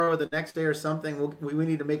or the next day or something. We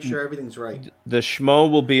need to make sure everything's right. The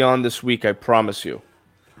schmo will be on this week, I promise you.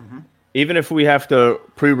 Even if we have to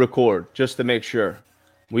pre-record, just to make sure,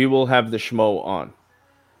 we will have the schmo on.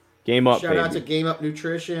 Game Up, Shout out to baby. Game Up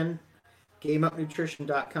Nutrition,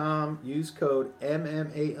 GameUpNutrition.com. Use code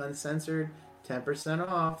MMA Uncensored, 10%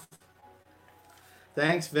 off.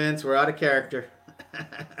 Thanks, Vince. We're out of character.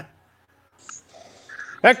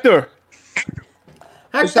 Hector,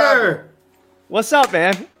 Hector! what's up,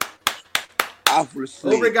 man?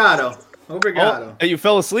 Obrigado. Oh, you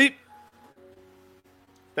fell asleep?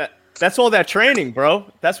 That's all that training,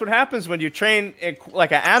 bro. That's what happens when you train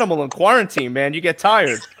like an animal in quarantine, man. You get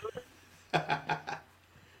tired.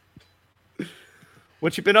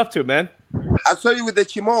 What you been up to, man? I saw you with the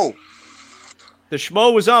Chimo. The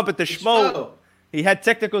schmo was on, but the schmo, he had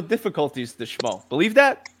technical difficulties, the schmo. Believe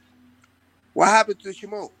that? What happened to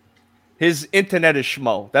Chimo? His internet is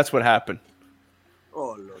schmo. That's what happened.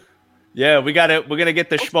 Oh, Lord. Yeah, we're gonna get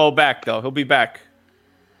the schmo back though. He'll be back.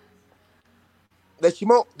 The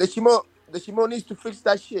Chimo needs to fix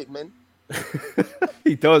that shit, man.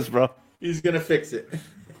 He does, bro. He's going to fix it.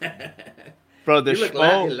 Bro, the He's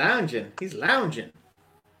schmo. lounging. He's lounging.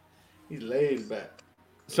 He's laid back.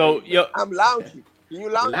 So I'm lounging. Can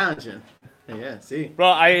you lounge? Lounging. Yeah, see. bro,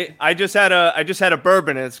 I just had a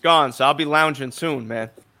bourbon and it's gone, so I'll be lounging soon,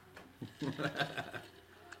 man.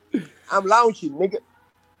 I'm lounging, nigga.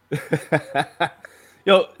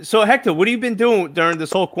 Yo, so Hector, what have you been doing during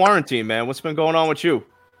this whole quarantine, man? What's been going on with you?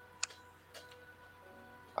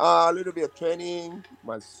 A little bit of training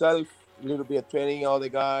myself, a little bit of training all the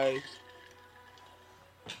guys.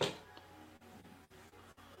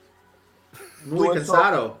 Muy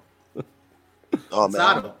cansado. Oh man,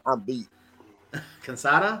 Cansado. I'm beat.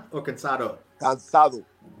 Cansada or cansado? Cansado.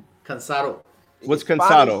 Cansado. What's In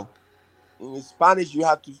cansado? In Spanish, you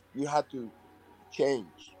have to change.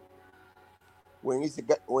 When it's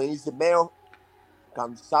a male,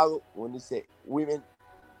 cansado. When it's a women,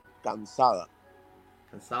 cansada.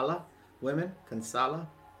 Cansala? Women? Cansala?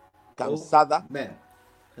 Cansada. Men.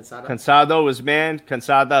 Cansada? Cansado is man,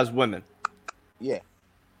 cansada is women. Yeah.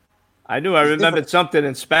 I remembered something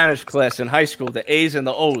in Spanish class in high school, the A's and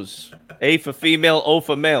the O's. A for female, O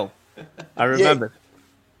for male. I remember.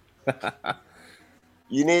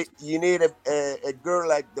 You need a girl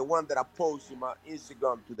like the one that I posted in my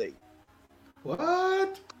Instagram today.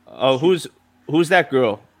 What? Oh, who's that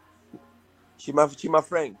girl? She my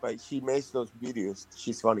friend, but she makes those videos.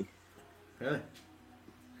 She's funny. Really?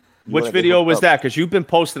 Which video was that? Because you've been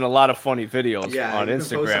posting a lot of funny videos on you've been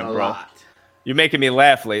posting Instagram, a bro. lot. You're making me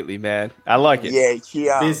laugh lately, man. I like it. Yeah, she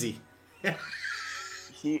Busy.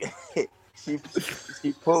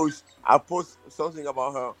 she posts. I post something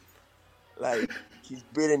about her, like she's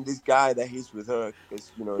beating this guy that he's with her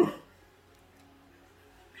because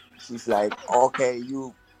she's like, okay,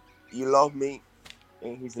 you love me,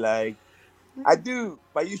 and he's like, I do,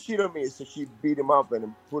 but you cheat on me. So she beat him up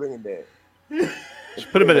and put him in there. She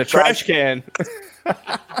put him in a trash can.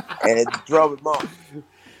 And drove him off.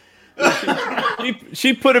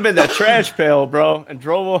 She put him in that trash pail, bro, and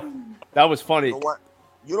drove him. That was funny.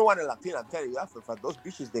 You don't want a Latina, I'm telling you. For those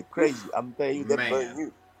bitches, they're crazy. I'm telling you, they're burning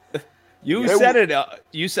you. You said it.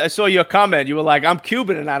 I saw your comment. You were like, "I'm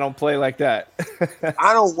Cuban and I don't play like that."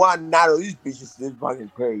 I don't want none of these bitches. They're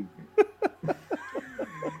fucking crazy.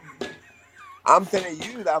 I'm telling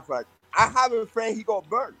you that fact. I have a friend. He got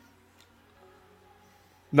burned.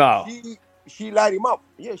 No. She light him up.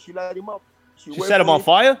 Yeah, she light him up. She set him on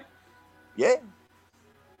fire. Yeah.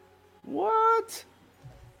 What?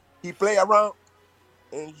 He play around,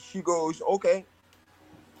 and she goes, "Okay,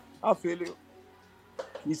 I feel you."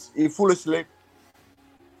 He full asleep,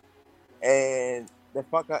 and the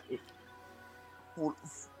fucker,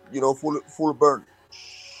 full burn.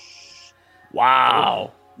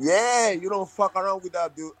 Wow. Yeah, you don't fuck around with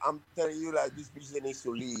that dude. I'm telling you, like, this bitch needs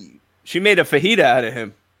to leave. She made a fajita out of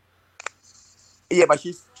him. Yeah, but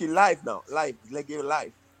she live now. Live, like give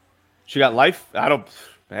life. She got life.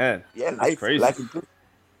 Man. Yeah, life. Crazy. Life is good.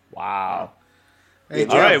 Wow. Hey,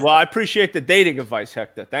 all right. Well, I appreciate the dating advice,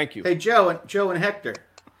 Hector. Thank you. Hey, Joe and Hector.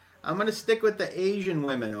 I'm gonna stick with the Asian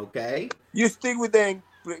women, okay? You stick with them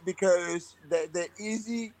because they're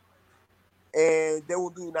easy, and they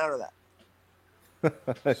won't do none of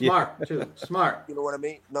that. Smart too. Smart. You know what I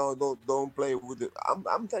mean? No, don't play with it.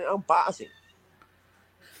 I'm telling you, I'm passing.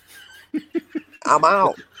 I'm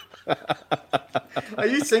out. Are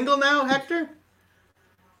you single now, Hector?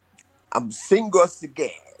 I'm single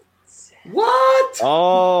again. What?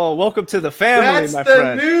 Oh, welcome to the family, That's my the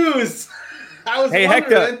friend. news. I was Hey,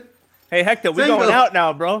 wondering. Hector, we're Single. going out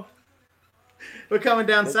now, bro. We're coming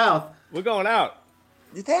down south. We're going out.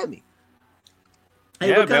 You tell me. Hey,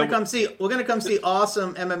 Yeah, we're gonna man. come see. We're gonna come see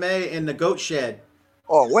awesome MMA in the Goat Shed.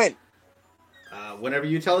 Oh, when? Whenever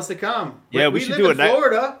you tell us to come. Yeah, we should live do in it night.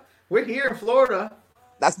 Florida. We're here in Florida.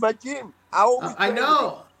 That's my gym. I always I train with him.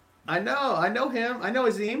 know. I know him. I know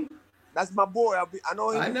Azim. That's my boy. I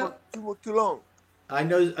know him I know. for too long. I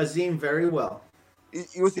know Azim very well.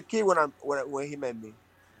 He was a kid when he met me.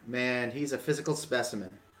 Man, he's a physical specimen.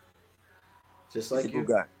 Just He's like a you. good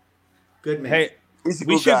guy. Good man. Hey, He's a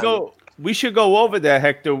we good should guy. go. We should go over there,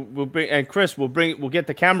 Hector. We'll bring and Chris. We'll get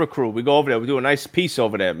the camera crew. We go over there. We do a nice piece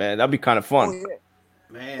over there, man. That'd be kind of fun. Oh yeah.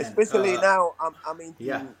 Man. Especially now, I'm into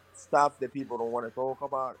yeah. stuff that people don't want to talk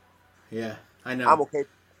about. Yeah, I know. I'm okay.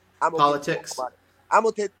 I'm okay Politics. To talk about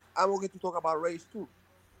it. I'm okay to talk about race too.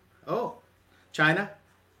 Oh, China.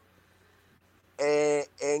 And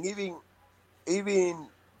even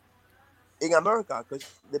in America, because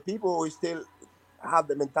the people will still have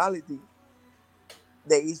the mentality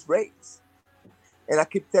there is race, and I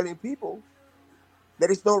keep telling people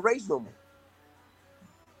there is no race no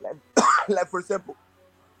more. Like for example,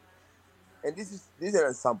 and this is an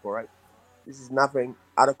example, right? This is nothing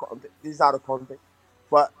out of context. This is out of context,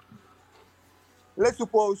 but let's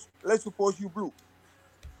suppose you blue.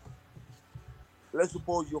 Let's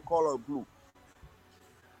suppose your color blue,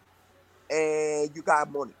 and you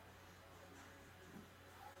got money.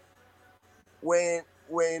 When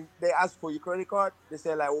they ask for your credit card, they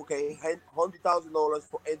say like, okay, $100,000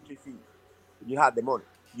 for entry fee. You have the money,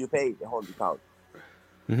 you pay the $100,000,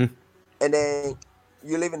 Mm-hmm. and then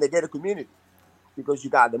you live in the gated community because you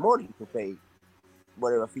got the money to pay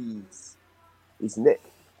whatever fees is in there.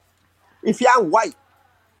 If I'm white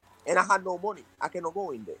and I had no money, I cannot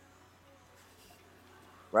go in there,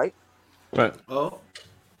 right? Right. Oh.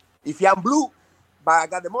 If I'm blue, but I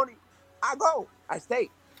got the money, I go, I stay.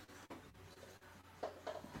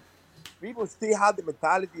 People still have the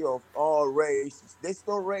mentality of race. There's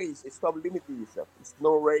no race. Stop limiting yourself. It's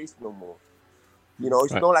no race no more. You know,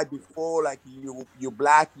 it's Right. not like before, like you're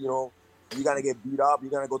black, you know, you're gonna get beat up,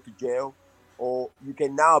 you're gonna go to jail, or you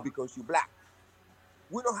can now because you're black.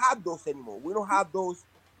 We don't have those anymore. We don't have those,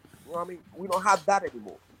 you know what I mean? We don't have that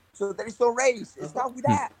anymore. So there is no race. It's not with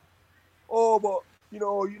that. Oh, but you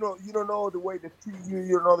don't know the way they treat you,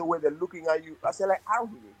 you don't know the way they're looking at you. I said, like, I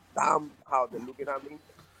don't give a damn how they're looking at me.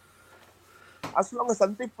 As long as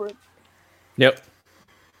I'm different, Yep.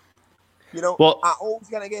 you know, Well- I'm always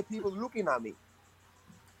gonna get people looking at me.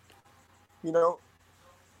 You know,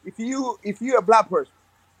 if you're a black person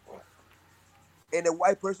and a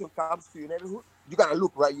white person comes to your neighborhood, you gotta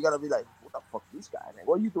look, right? You gotta be like, what the fuck is this guy? Like,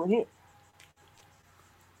 what are you doing here?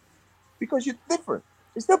 Because you're different.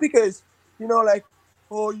 It's not because, you know, like,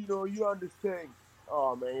 oh, you know, you understand.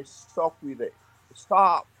 Oh man, stop with it.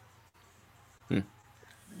 Stop. You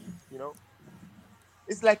know?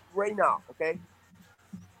 It's like right now, okay?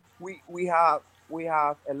 We have a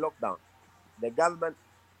lockdown. The government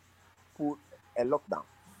put a lockdown.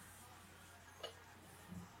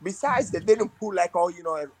 Besides, they didn't put like, oh, you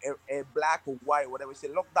know, a black or white, whatever. It's a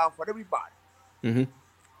lockdown for everybody. Mm-hmm.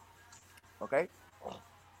 Okay?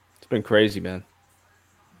 It's been crazy, man.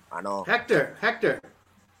 I know. Hector.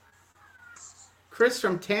 Chris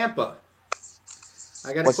from Tampa.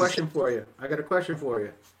 I got a What's question for you.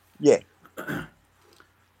 Yeah.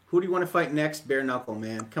 Who do you want to fight next, bare knuckle,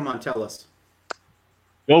 man? Come on, tell us.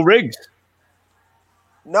 Go Riggs.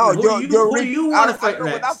 No, Who you're do you want to fight I know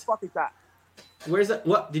what that next? fuck is that. Where's that?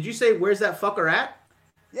 What did you say? Where's that fucker at?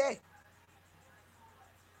 Yeah.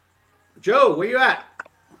 Joe, where you at?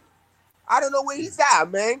 I don't know where he's at,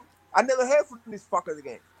 man. I never heard from this fucker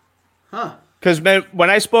again. Huh? Because, man, when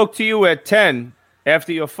I spoke to you at 10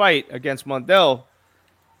 after your fight against Mondell,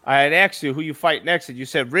 I had asked you who you fight next, and you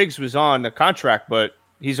said Riggs was on the contract, but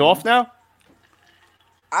he's off now?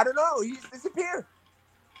 I don't know. He's disappeared.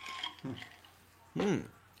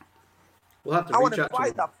 We'll have to I reach want to out to fight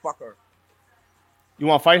him. that fucker. You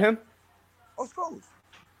want to fight him? Of course.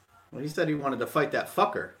 Well, he said he wanted to fight that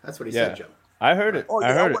fucker. That's what he Yeah. said, Joe. I heard it. Oh I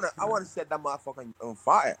yeah, heard I want to set that motherfucker on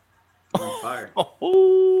fire. On fire. it.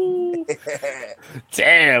 Oh,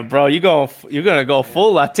 damn, bro. You're gonna go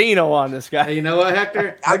full Latino on this Hey, guy. you know what,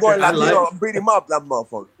 Hector? I'm going Hector, Latino and beat him up, that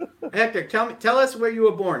motherfucker. Hector, tell us where you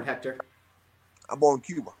were born, Hector. I'm born in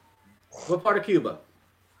Cuba. What part of Cuba?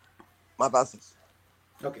 Matanzas.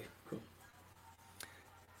 Okay, cool.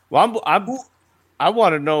 Well, I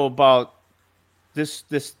want to know about this.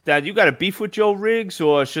 That you got a beef with Joe Riggs,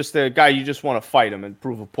 or it's just a guy you just want to fight him and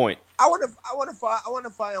prove a point? I want to fight. I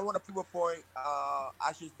want to prove a point.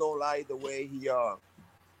 I just don't like the way he, you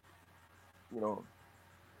know,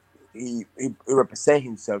 he represent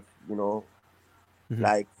himself. You know, Mhm.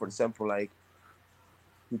 like for example, like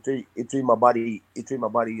he treat my body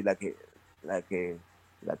like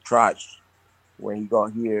trash when he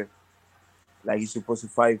got here. Like he's supposed to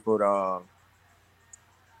fight for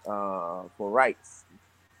rights.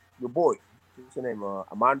 Your boy, what's his name?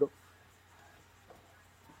 Armando.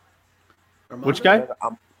 Which guy?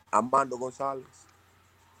 Armando Gonzalez.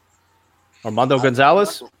 Armando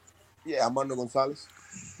Gonzalez? Yeah, Armando Gonzalez.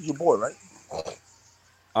 He's your boy, right?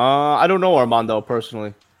 I don't know Armando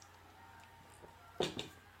personally.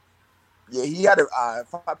 Yeah, he had a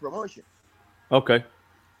fight promotion. Okay.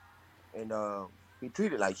 And he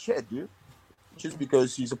treated like shit, dude. Just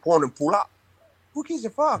because his opponent pull out. Who gives a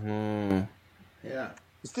fuck? Yeah.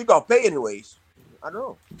 He still got paid anyways. I don't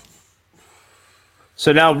know.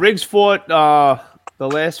 So now Riggs fought the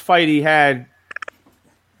last fight he had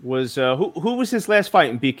was who was his last fight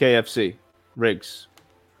in BKFC? Riggs.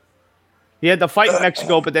 He had the fight in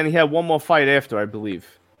Mexico, but then he had one more fight after, I believe.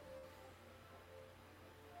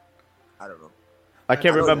 I don't know. I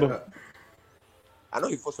can't remember. I know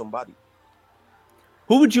he fought somebody.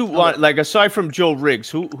 Who would you want, like, aside from Joe Riggs,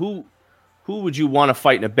 who would you want to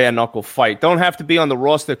fight in a bare knuckle fight? Don't have to be on the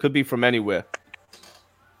roster, could be from anywhere.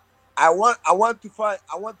 I want to fight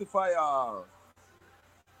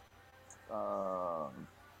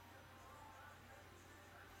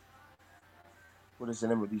what is the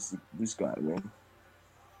name of this guy, man?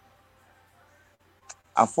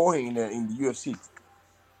 I fought him in the UFC.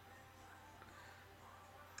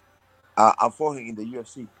 I fought him in the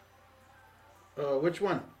UFC. Which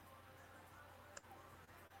one?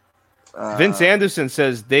 Vince Anderson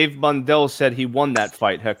says Dave Mundell said he won that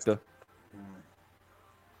fight, Hector.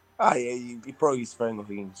 Yeah, he probably is friend of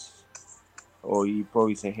his. Or he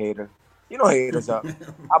probably is a hater. You know haters are.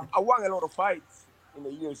 I won a lot of fights in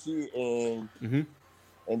the UFC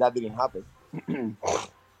and that didn't happen.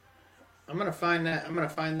 I'm gonna find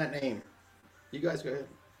that name. You guys go ahead.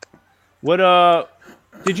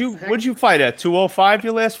 What'd you fight at? 205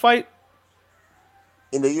 your last fight?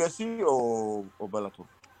 In the UFC or Bellator?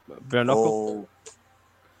 Bare knuckle?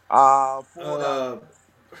 For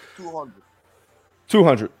 200.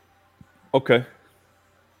 200. Okay.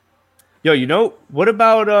 Yo, what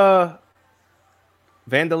about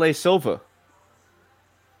Vanderlei Silva?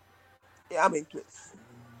 Yeah, I'm into it.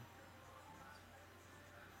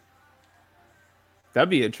 That'd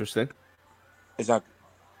be interesting. Exactly.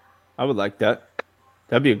 I would like that.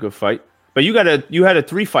 That'd be a good fight. But you had a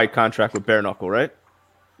 3-fight contract with bare knuckle, right?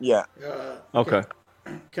 Yeah. Okay.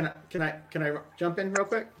 Can I jump in real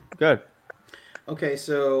quick? Good. Okay,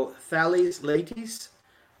 so Thales Latis,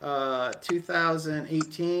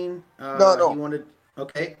 2018. No. He wanted.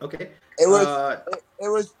 Okay. It was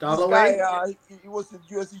Holloway? this guy. He was the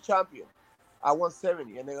UFC champion. I won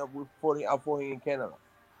 70, and then I fought him in Canada.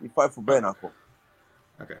 He fight for bare knuckle.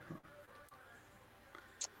 Okay.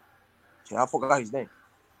 I forgot his name.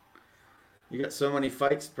 You got so many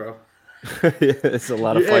fights, bro. Yeah, it's a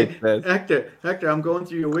lot of fights, man. Hector, I'm going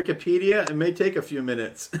through your Wikipedia. It may take a few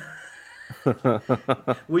minutes.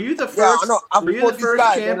 Were you the first? Yeah, no, were you the first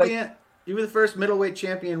champion? You were the first middleweight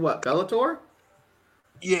champion. What, Bellator?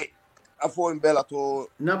 Yeah, I fought in Bellator.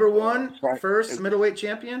 Number one, first middleweight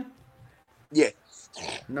champion. Yeah.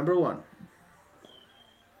 Number one.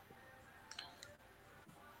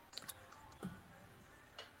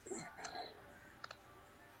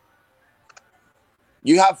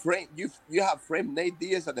 You have frame Nate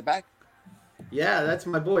Diaz at the back. Yeah, that's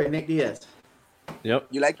my boy, Nate Diaz. Yep.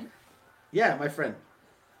 You like him? Yeah, my friend.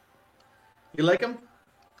 You like him?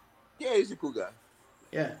 Yeah, he's a cool guy.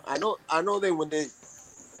 Yeah. I know that when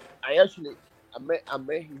I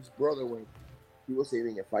met his brother when he wasn't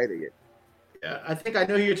even a fighter yet. Yeah, I think I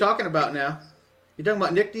know who you're talking about now. You talking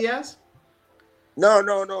about Nick Diaz? No.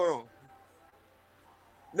 No.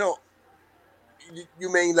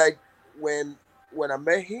 You mean like when I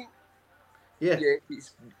met him? Yeah.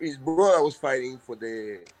 His brother was fighting for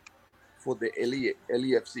the Elite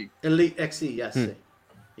FC. Elite XC, yes.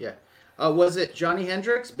 Yeah. Was it Johnny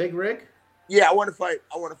Hendricks, Big Rig? Yeah, I want to fight.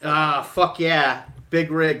 Ah, fuck yeah.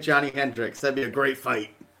 Big Rig, Johnny Hendricks. That'd be a great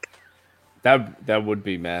fight. That would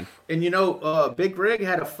be, man. And Big Rig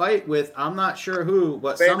had a fight with, I'm not sure who,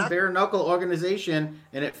 but some bare knuckle organization,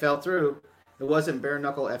 and it fell through. It wasn't Bare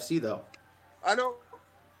Knuckle FC, though. I know.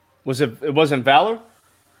 It wasn't Valor?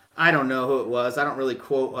 I don't know who it was. I don't really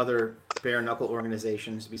quote other bare knuckle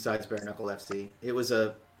organizations besides Bare Knuckle FC. It was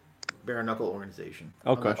a bare knuckle organization.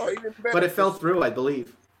 Okay. But it fell through, I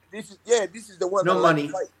believe. This is the one. No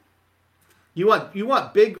money. You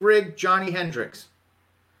want Big Rig Johnny Hendricks.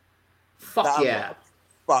 Fuck yeah.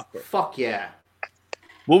 Fuck yeah.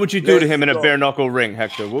 What would you do to him in a bare knuckle ring,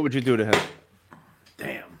 Hector? What would you do to him?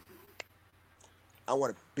 Damn. I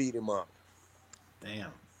want to beat him up.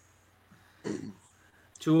 Damn.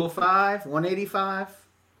 205, 185.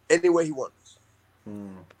 Any way he wants.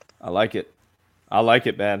 I like it. I like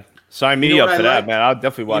it, man. Sign me up for that, man. I'll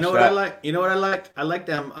definitely watch that. You know what I like? You know what I liked? I like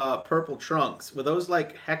them purple trunks. Were those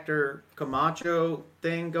like Hector Camacho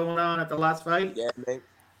thing going on at the last fight? Yeah, man.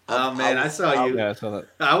 Oh man, I saw you. Yeah, I saw that.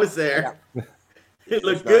 I was there. Yeah. It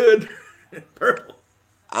looked good. Purple.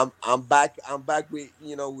 I'm back with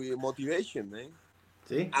with motivation, man.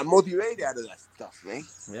 See? I'm motivated out of that stuff, man.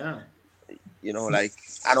 Yeah. Like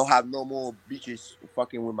I don't have no more bitches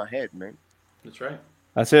fucking with my head, man. That's right.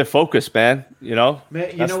 That's it. Focus, man.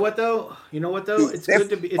 Man, you know what though? Dude, It's good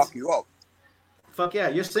to be. Fuck you up. Fuck yeah,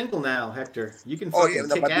 you're single now, Hector. You can fucking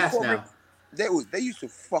kick ass now. They used to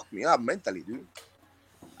fuck me up mentally, dude.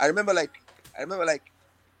 I remember like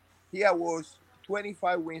here I was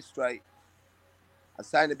 25 wins straight. I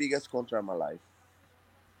signed the biggest contract of my life.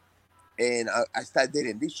 And I started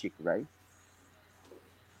dating this chick, right?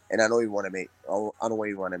 And I know you want to make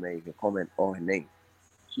a comment on her name.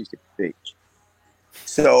 She's a bitch.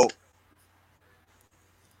 So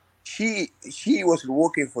she was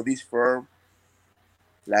working for this firm.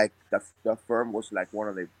 Like the firm was like one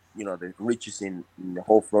of the the richest in the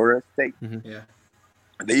whole Florida state. Mm-hmm. Yeah.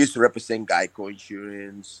 They used to represent Geico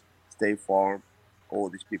Insurance, State Farm, all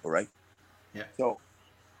these people, right? Yeah. So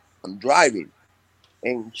I'm driving,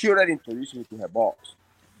 and she already introduced me to her boss.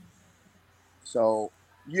 So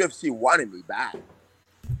UFC wanted me back,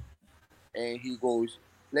 and he goes,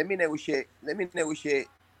 "Let me negotiate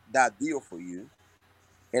that deal for you,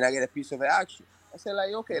 and I get a piece of the action." I said,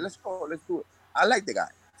 like, okay, let's go, let's do it. I like the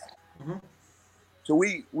guy. Mm-hmm. So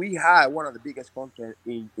we had one of the biggest contracts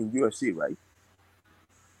in UFC, right?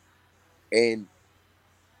 And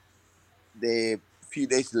the few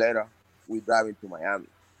days later, we driving to Miami.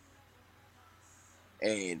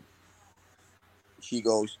 And she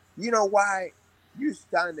goes, "You know why you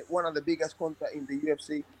signed one of the biggest contracts in the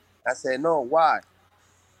UFC?" I said, "No, why?"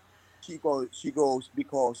 She goes,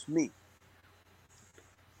 "Because me."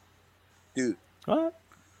 Dude. What?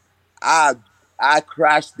 I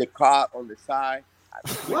crashed the car on the side.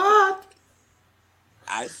 What?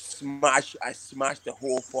 I smashed the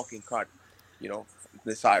whole fucking car,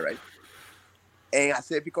 the side, right? And I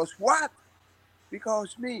said, "Because what?"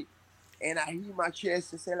 "Because me." And I hit my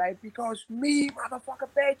chest and said, like, "Because me, motherfucker,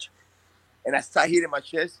 bitch." And I start hitting my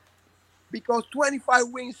chest. Because 25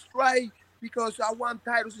 wins straight. Because I won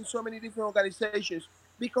titles in so many different organizations.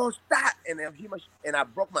 Because that. And I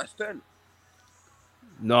broke my sternum.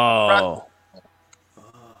 No.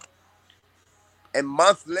 A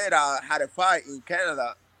month later, I had a fight in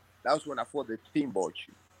Canada. That was when I fought the Team Boch.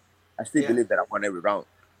 I still believe that I won every round.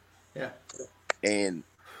 Yeah. And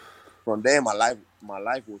from there, my life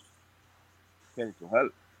was turning to hell.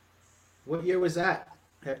 What year was that,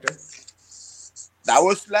 Hector? That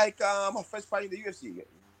was like my first fight in the UFC.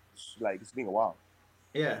 It's been a while.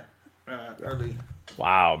 Yeah. Early.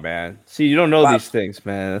 Wow, man. See, you don't know these things,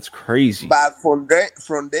 man. That's crazy. But from that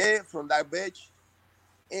bitch,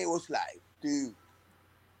 it was like, dude.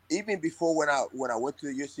 Even before when I went to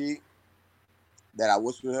the UFC, that I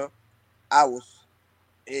was with her, I was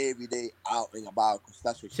every day out and about because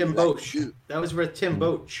that's what Tim Boch. Like, that was with Tim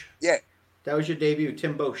Boch. Yeah. That was your debut,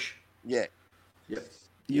 Tim Boch. Yeah. Yep.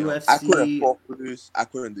 UFC. I couldn't focus. I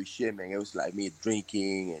couldn't do shit, man. It was like me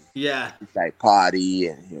drinking and like party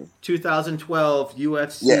and 2012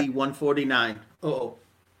 UFC 149. Oh.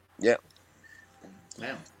 Yeah.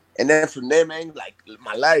 Damn. And then from there, man, like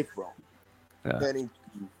my life, bro, turning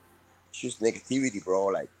to just negativity, bro.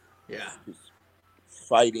 Like just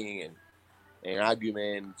fighting and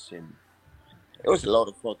arguments, and it was a lot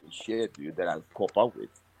of fucking shit, dude, that I cope up with.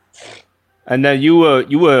 And then you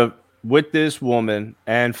were with this woman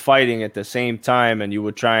and fighting at the same time, and you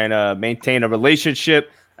were trying to maintain a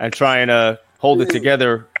relationship and trying to hold it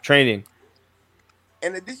together, training.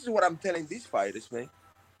 And this is what I'm telling these fighters, man.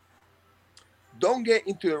 Don't get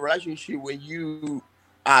into a relationship when you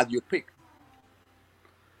are your pick.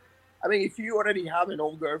 I mean, if you already have an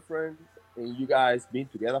old girlfriend and you guys been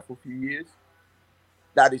together for a few years,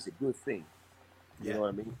 that is a good thing. You know what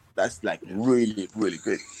I mean? That's like really, really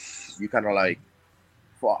good. You kind of like,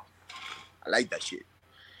 fuck, I like that shit.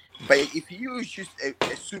 But if you just a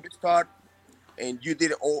superstar and you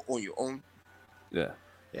did it all on your own,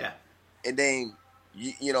 and then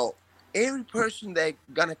you know every person that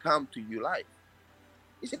gonna come to your life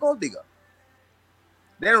is a gold digger.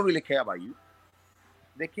 They don't really care about you.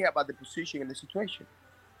 They care about the position and the situation.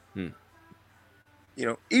 You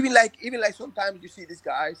know, even like sometimes you see these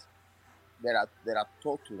guys that I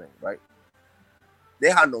talk to them, right? They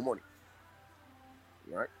have no money,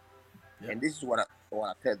 right? And this is what what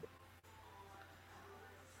I tell them.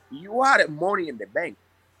 You had money in the bank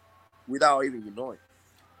without even you knowing.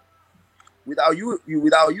 Without you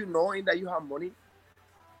knowing that you have money,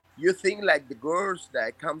 you think like the girls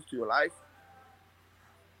that comes to your life,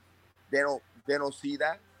 they don't see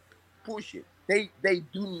that. Push it. They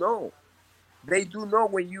do know. They do know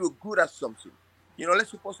when you're good at something. You know, let's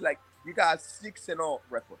suppose like you got 6-0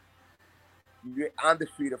 record. You're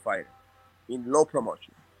undefeated fighter in low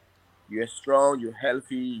promotion. You're strong, you're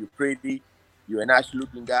healthy, you're pretty, you're a nice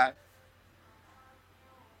looking guy.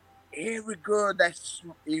 Every girl that's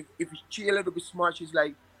if she a little bit smart, she's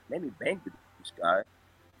like, let me bank with this guy.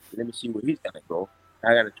 Let me see where he's gonna go.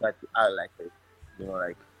 I gotta try to act like it.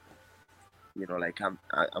 Like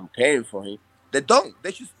I'm paying for him. They don't.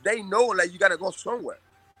 They know like you gotta go somewhere.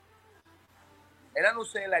 And I'm not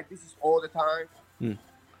saying like this is all the time,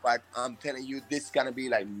 but I'm telling you this is gonna be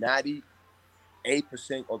like 98%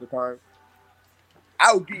 of the time.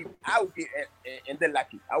 I would give, and they're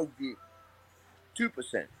lucky. I would give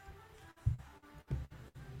 2%.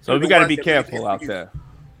 So we got to be careful out there.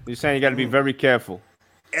 You're saying you got to be very careful.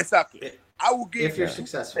 Exactly. I will give if you're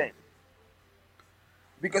successful,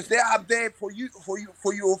 because they are there for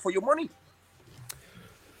your money.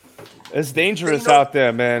 It's dangerous out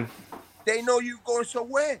there, man. They know you going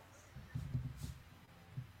somewhere.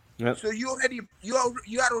 Yep. So you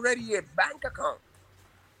had already a bank account.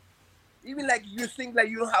 Even like you think like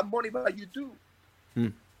you don't have money, but you do.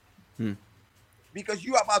 Because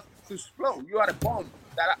you are about to explode. You are a bomb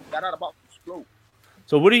that are about to explode.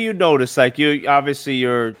 So what do you notice? Like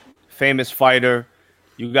you're a famous fighter.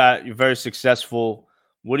 You're very successful.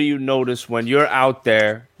 What do you notice when you're out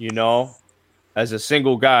there, as a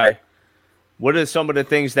single guy? What are some of the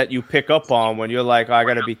things that you pick up on when you're like, I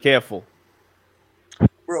got to be careful?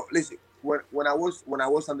 Bro, listen, when I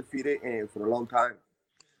was undefeated and for a long time,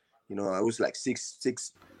 I was like six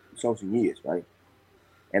something years, right?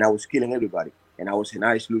 And I was killing everybody. And I was a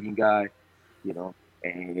nice looking guy,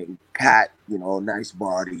 and Pat, nice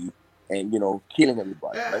body, and killing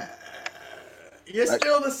everybody, right? You're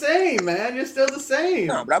still the same, man. You're still the same.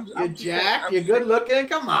 No, but you're jacked. You're good looking.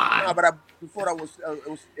 Come on. No, but before I was,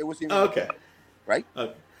 it was even okay, right?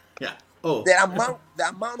 Okay, yeah. Oh, the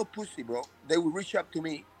amount of pussy, bro. They would reach up to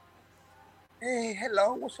me. Hey,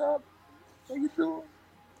 hello, what's up? How you doing?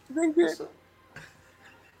 You doing good?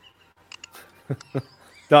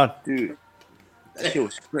 Done, dude. That shit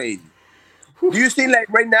was crazy. Do you see like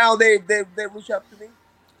right now they reach up to me?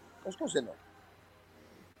 Of course they know.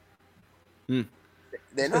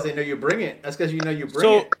 That's because they know you bring it. That's because you know you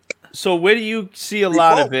bring it. So where do you see a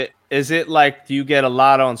lot of it? Is it like, do you get a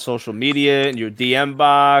lot on social media in your DM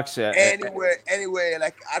box? Anywhere.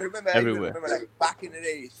 Like I remember like back in the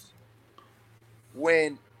days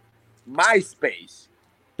when MySpace.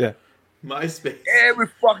 Yeah. MySpace. Every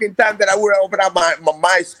fucking time that I would open up my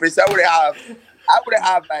MySpace, I would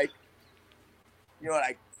have like,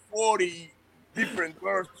 like 40 different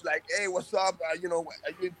girls. Like, hey, what's up? Are you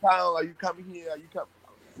in town? Are you coming here? Are you coming?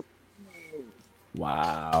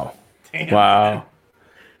 Wow. Damn. Wow.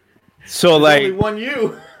 So there's like, only one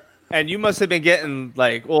you. And you must have been getting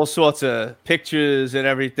like all sorts of pictures and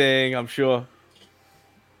everything, I'm sure.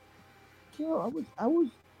 I was.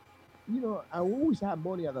 I always had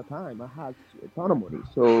money at the time. I had a ton of money,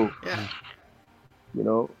 so yeah.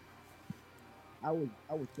 I was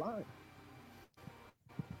flying.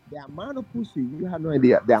 The amount of pussy, you have no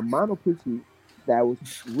idea. The amount of pussy that was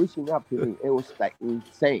reaching up to me, it was like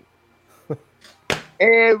insane.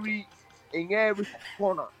 In every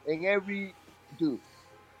corner, in every dude.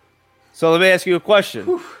 So let me ask you a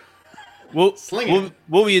question. What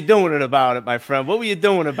were you doing about it, my friend? What were you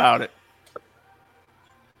doing about it?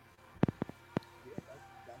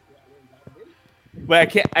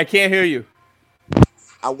 Wait, I can't hear you.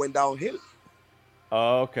 I went downhill.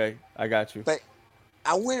 Oh, okay. I got you. But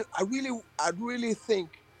I really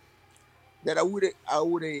think that I would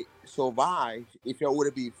have survived if I would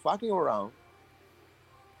have been fucking around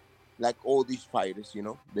like all these fighters,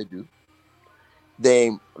 they do.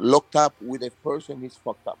 They locked up with a person who's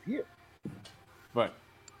fucked up here. Right.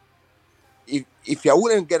 If I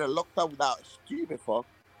wouldn't get locked up without stupid fuck,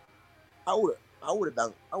 I would have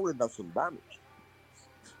done some damage.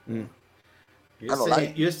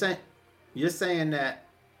 You're saying that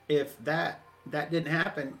if that didn't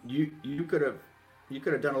happen, you could have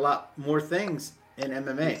done a lot more things in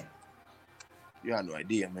MMA. You had no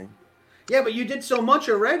idea, man. Yeah, but you did so much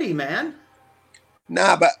already, man.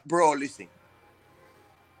 Nah, but bro, listen.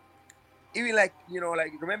 Even like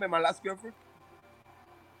remember my last girlfriend?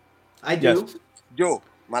 I do. Yes. Joe,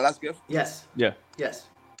 my last girlfriend. Yes. Yeah. Yes.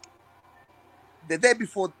 The day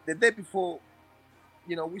before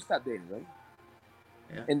we start dating, right?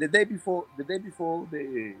 Yeah. And the day before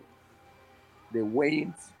the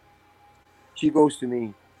weigh-ins, she goes to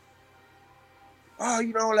me, oh,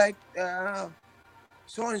 like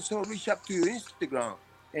so and so reached up to your Instagram,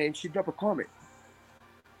 and she dropped a comment,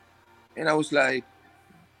 and I was like,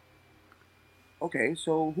 okay,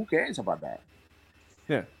 so who cares about that,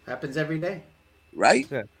 Yeah. Happens every day. right?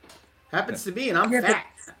 Yeah. Happens to me, and I'm Yeah, fat.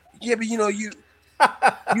 But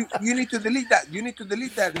you need to delete that. You need to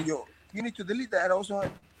delete that. You need to delete that.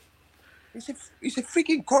 Also, it's a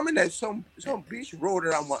freaking comment that some bitch wrote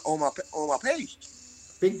it on my page.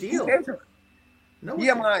 Big Who deal. cares? No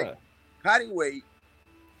Here one am cares. I cutting weight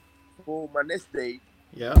for my next date.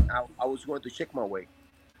 Yeah. I was going to check my weight.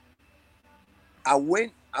 I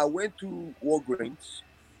went to Walgreens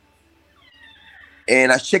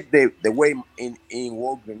and I checked the weight in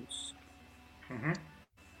Walgreens. Mhm.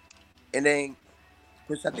 And then,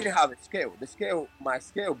 because I didn't have a scale, my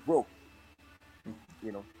scale broke.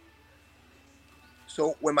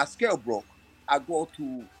 So when my scale broke, I go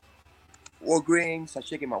to Walgreens. I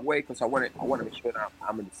check my weight because I want to make sure that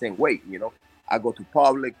I'm in the same weight. I go to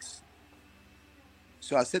Publix.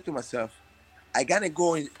 So I said to myself, I gotta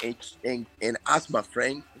go and ask my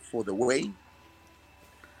friend for the weight,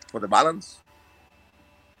 for the balance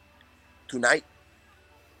tonight.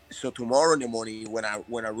 So tomorrow in the morning when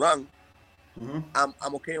I run, Mhm.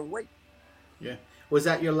 I'm okay on weight. Yeah. Was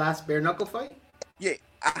that your last bare knuckle fight? Yeah,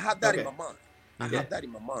 I have that in Okay. my mind. I Okay. have that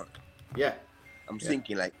in my mind. Yeah. I'm Yeah.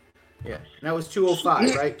 thinking like, Yeah. And that was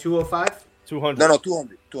 205, right? 205? 200. no,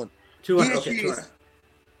 200. 200. Okay. 200.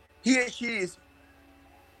 She is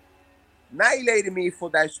annihilating me for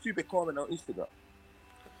that stupid comment on Instagram.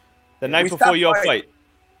 The night We before start your fighting. fight.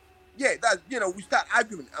 Yeah, that we start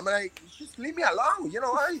arguing. I'm like, just leave me alone.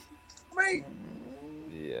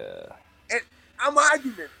 Yeah. And I'm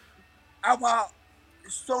arguing about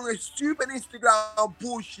some stupid Instagram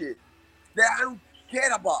bullshit that I don't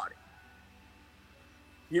care about it.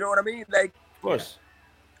 You know what I mean? Like, Of course.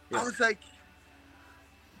 I was like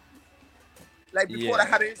before I Yeah.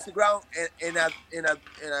 had Instagram and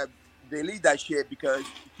I delete that shit because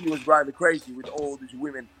he was driving me crazy with all these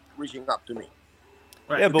women reaching up to me.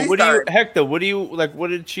 Right. Yeah, but This what do you, time- Hector? What do you like? What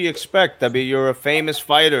did she expect? I mean, you're a famous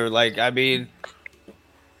fighter. Like, I mean,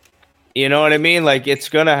 you know what I mean? Like, it's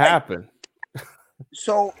gonna happen.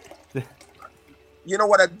 So, you know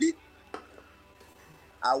what I did?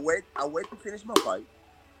 I wait to finish my fight,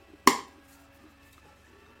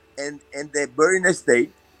 and the very next day,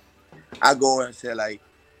 I go and say like,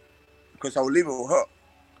 because I was living with her.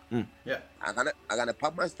 Yeah. I'm gonna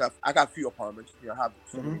pack my stuff. I got a few apartments. I have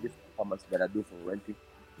so many Mhm. different apartments that I do for renting.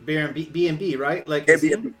 B&B, right? Like Airbnb.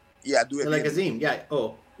 Azim? Yeah, I do it. Like Azim. Yeah.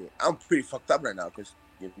 Oh, I'm pretty fucked up right now because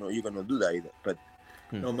you're gonna do that either. But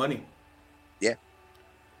no money.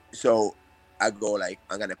 so I go like,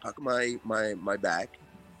 I'm gonna pack my bag,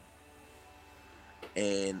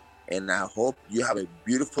 and I hope you have a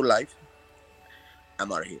beautiful life.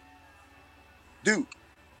 I'm out of here, dude.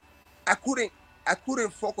 I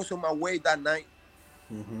couldn't focus on my weight that night.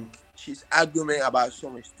 Mm-hmm. She's arguing about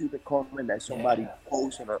some stupid comment that somebody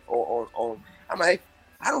posted on. I'm like,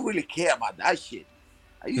 I don't really care about that shit.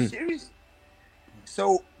 Are you serious?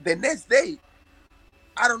 So the next day,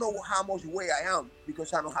 I don't know how much weight I am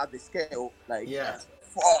because I don't have the scale. Like, Yeah.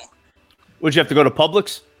 fuck. Would you have to go to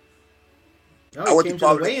Publix? No, I you went came to to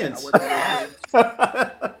the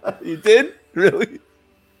Publix. weigh-ins. You did? Really?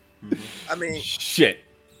 I mean, Shit.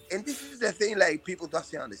 and this is the thing, like, people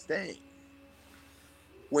doesn't understand.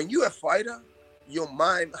 When you're a fighter, your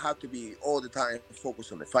mind have to be all the time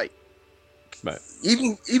focused on the fight. Right.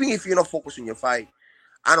 Even if you're not focused on your fight,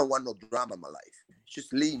 I don't want no drama in my life.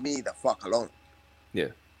 Just leave me the fuck alone. Yeah.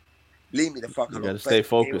 Leave me the fuck You alone. gotta stay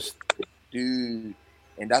focused. Dude.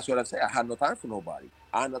 And that's what I say. I had no time for nobody.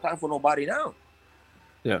 I have no time for nobody now.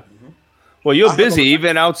 Yeah. Well, you're I have busy no-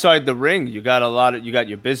 even outside the ring. You got you got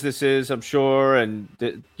your businesses, I'm sure, and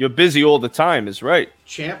you're busy all the time. Is right.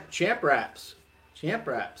 Champ raps.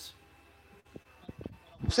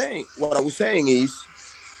 What I was saying is,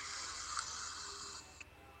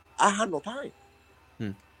 I had no time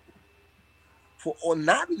for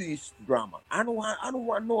none of this drama. I don't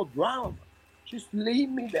want no drama. Just leave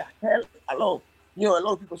me the hell alone. A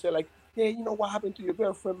lot of people say like, hey, what happened to your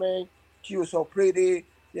girlfriend, man? She was so pretty.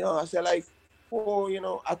 I said like,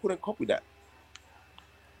 I couldn't cope with that.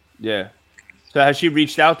 Yeah. So has she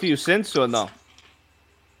reached out to you since or no?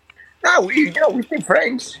 No, we've been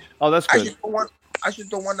friends. Oh, that's I good. just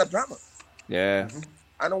don't want the drama. Yeah.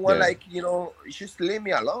 I don't want Yeah. just leave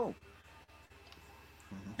me alone.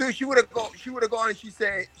 Dude, she would have gone and she would have gone and she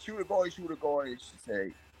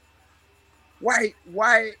said, why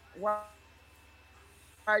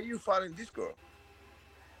are you following this girl?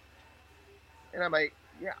 And I'm like,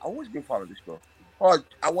 yeah, I always been following this girl. Oh,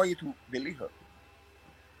 I want you to delete her.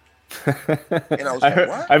 And I was like,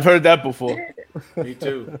 what? I've heard that before. Yeah. Me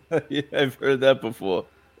too. Yeah, I've heard that before.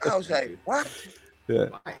 I was like, what? Yeah.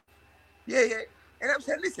 Why? Yeah. And I'm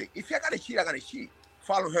saying, listen, if you're gonna cheat, I'm gonna cheat.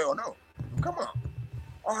 Follow her or no. Come on.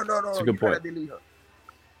 Oh no, That's a you good point. gotta delete her.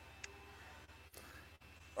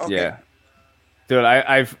 Okay. Yeah. Dude,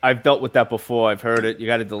 I've dealt with that before. I've heard it. You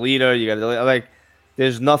got to delete her. You got to delete. Like,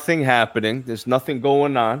 there's nothing happening. There's nothing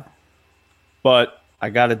going on. But I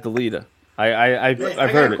got to delete her. I've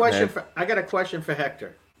heard it. Man. I got a question for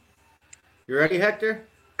Hector. You ready, Hector?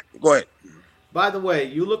 Go ahead. By the way,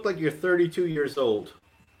 you look like you're 32 years old.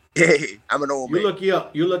 Hey, I'm an old man. You look young.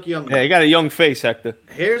 You look young. Yeah, you got a young face, Hector.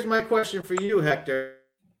 Here's my question for you, Hector.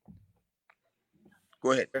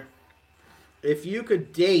 Go ahead. If you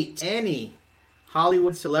could date any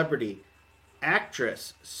Hollywood celebrity,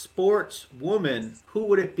 actress, sports woman, who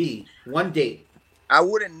would it be? One date. I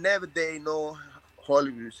wouldn't never date no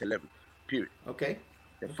Hollywood celebrity. Period. Okay.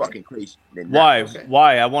 They're fucking crazy. They're not. Why? Okay.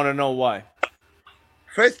 Why? I want to know why.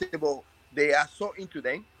 First of all, they are so into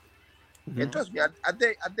them. Mhm. And trust me, a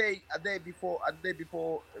day before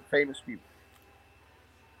famous people.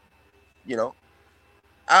 You know,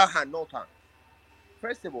 I had no time.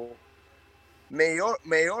 First of all,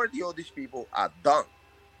 majority of these people are dumb.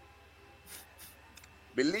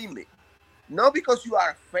 Believe me. Not because you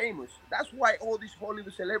are famous. That's why all these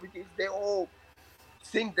Hollywood celebrities, they all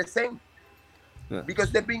sing the same. Yeah.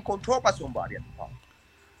 Because they're being controlled by somebody at the top.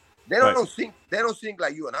 They Right. don't sing. They don't sing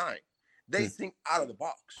like you and I. They sing out of the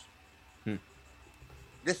box.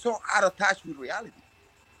 They're so out of touch with reality.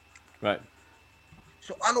 Right.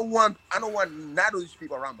 So I don't want none of these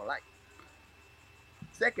people around my life.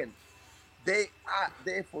 Second, they are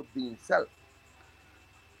there for themselves.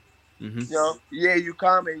 Mm-hmm. You know, yeah, you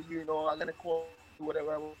come and you know I'm gonna call you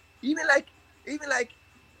whatever. Even like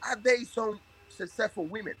I date some successful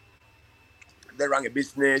women. They run a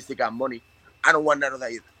business, they got money. I don't want none of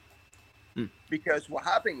that either. Because what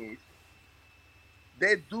happened is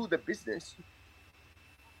they do the business.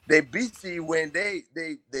 They're busy when they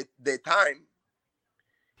time,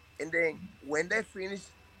 and then when they finish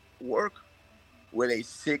work, whether it's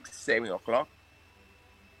 6, 7 o'clock,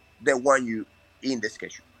 they want you in the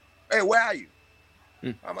schedule. Hey, where are you?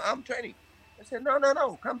 I'm training. I said,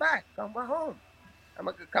 no, come back home. I'm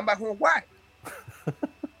gonna come back home. Why?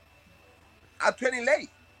 I'm training late.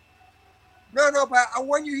 No, but I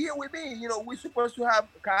want you here with me. You know, we're supposed to have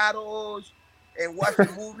carols and watch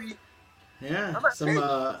a movie. Yeah. I'm not Some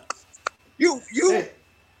hey,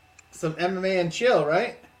 some MMA and chill,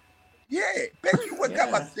 right? yeah, bet you wake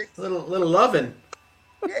up at 6. Little loving.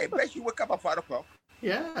 Yeah, bet you wake up at 5 o'clock.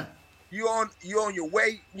 Yeah. You on your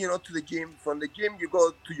way, you know, to the gym. From the gym, you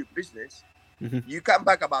go to your business. Mm-hmm. You come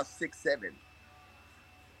back about 6, 7.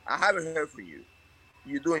 I haven't heard from you.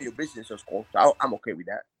 You're doing your business, of course. I'm okay with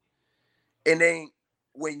that. And then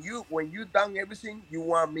when you done everything, you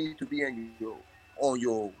want me to be on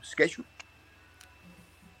your schedule.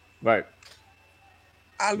 Right.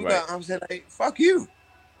 I look at I'm saying like, fuck you.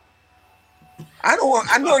 I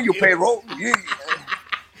know you payroll.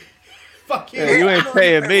 Fuck you. Yeah, you ain't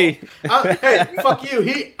paying me. Hey, fuck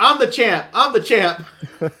you. I'm the champ.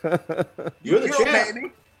 You're the you don't champ. pay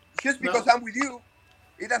me. Just because I'm with you,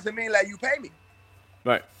 it doesn't mean like you pay me.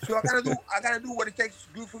 Right. So I gotta do what it takes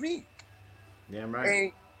to do for me. Damn right.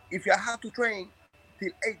 And if I have to train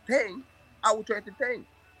till 8:10, I will train till 10.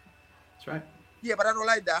 That's right. Yeah, but I don't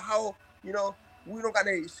like that. How, you know, we don't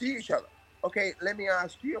gonna see each other. Okay, let me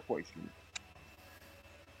ask you a question.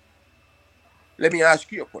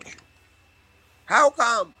 How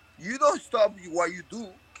come you don't stop what you do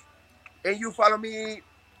and you follow me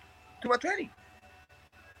to my training?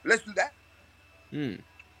 Let's do that.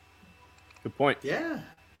 Good point. Yeah.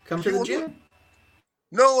 Come to the gym.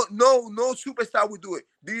 No superstar will do it.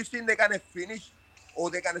 Do you think they're gonna finish, or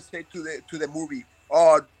they're gonna say to the movie,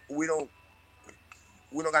 "Oh, we're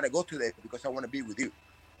not gonna go to that because I want to be with you"?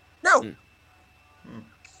 No.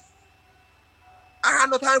 I have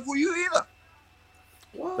no time for you either.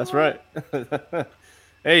 What? That's right.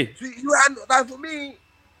 Hey. So you have no time for me,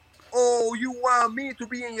 or you want me to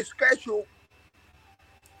be in your schedule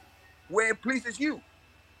when it pleases you.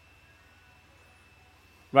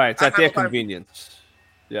 Right. It's at their no time. convenience.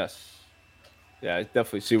 Yes. Yeah, I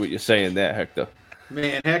definitely see what you're saying there, Hector.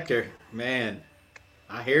 Man, Hector. Man,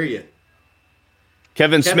 I hear you.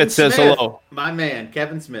 Kevin Smith says hello. My man,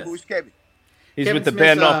 Kevin Smith. Who's Kevin? He's Kevin with the Smith's,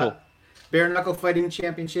 bare knuckle. Bare knuckle fighting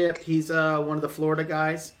championship. He's one of the Florida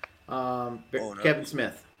guys. No. Kevin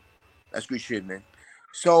Smith. That's good shit, man.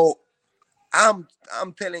 So I'm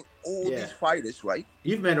telling all Yeah. these fighters, right?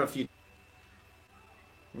 You've met a few.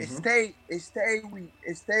 Stay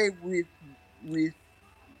with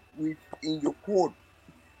in your corner.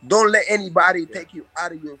 Don't let anybody take you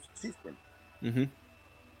out of your system. Mm-hmm.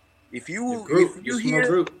 If Your you small hear,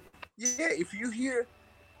 group. yeah, if you hear,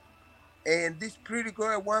 and this pretty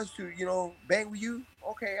girl wants to, bang with you,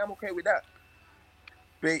 okay, I'm okay with that.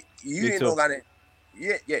 But you Me ain't too. not gonna,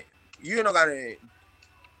 yeah, you ain't not gonna,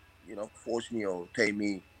 force me or take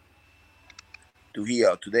me to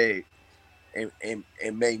here today, and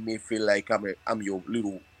make me feel like I'm your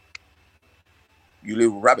little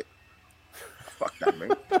rabbit. Fuck that, man.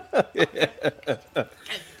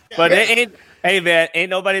 But it ain't. Hey man, ain't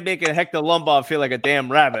nobody making Hector Lombard feel like a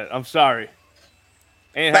damn rabbit. I'm sorry.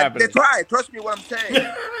 Ain't But happening. they try. Trust me, what I'm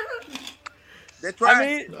saying. They try. I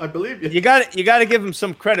mean, I believe you. you got to give him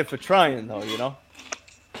some credit for trying, though.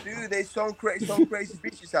 Dude, there's some crazy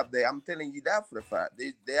bitches up there. I'm telling you that for a fact.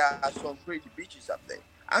 There are some crazy bitches up there.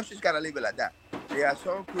 I'm just gonna leave it like that. There are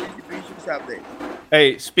some crazy bitches out there.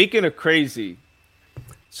 Hey, speaking of crazy,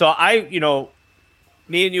 so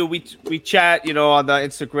me and you, we chat, on the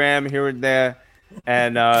Instagram here and there,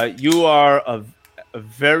 and you are a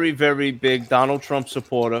very, very big Donald Trump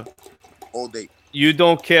supporter. All day. You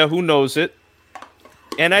don't care who knows it.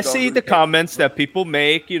 And I Don't see really the care. comments that people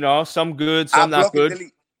make, some good, some not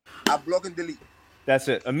good. I block and delete. That's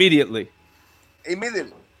it. Immediately.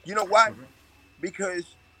 You know why?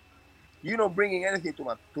 Because you're not bringing anything to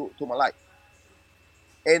my life.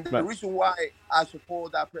 And the reason why I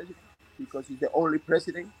support that president, because he's the only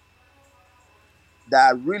president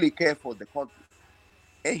that really cares for the country.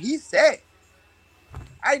 And he said,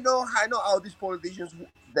 I know how these politicians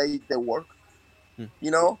they work.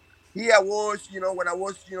 Here I was, when I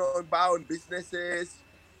was, involved in businesses,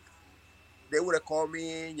 they would have called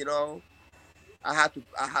me, I had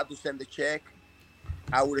to send the check.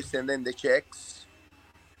 I would have sent them the checks.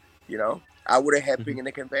 I would have helped in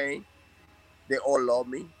the campaign. They all love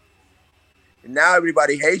me. And now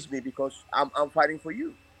everybody hates me because I'm fighting for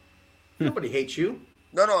you. Nobody hates you.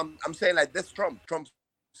 No, I'm saying like that's Trump. Trump's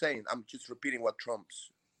saying. I'm just repeating what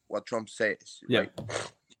Trump says. Yeah. Right?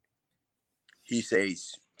 He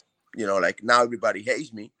says, like now everybody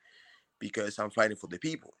hates me because I'm fighting for the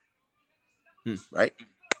people. Right?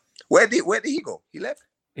 Where did he go? He left.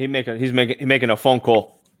 He's making a phone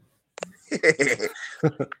call.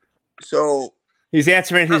 So he's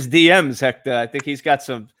answering his DMs, Hector. I think he's got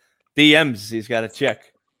some DMs he's got to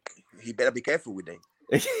check. He better be careful with them.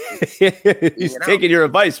 He's taking your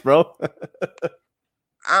advice, bro.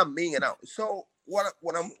 I'm meaning out. So what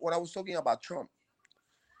I was talking about Trump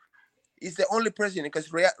is the only president,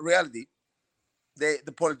 because reality,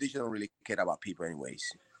 the politicians don't really care about people anyways.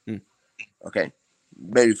 Okay,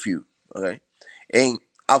 very few. Okay, and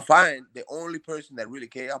I find the only person that really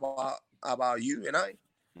care about you and I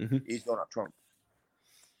is Donald Trump.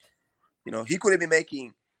 He could have been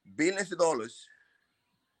making billions of dollars,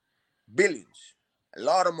 billions, a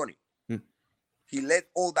lot of money. He let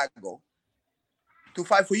all that go to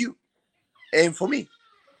fight for you and for me.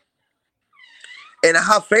 And I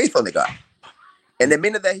have faith on the guy. And the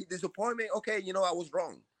minute that he disappointed me, okay, I was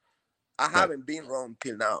wrong. I haven't been wrong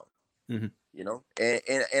till now. And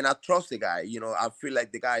I trust the guy. I feel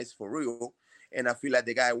like the guy is for real, and I feel like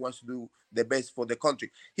the guy wants to do the best for the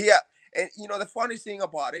country. Here, and the funny thing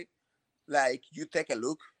about it, like you take a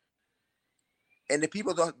look, and the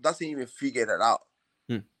people doesn't even figure that out.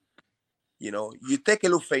 You take a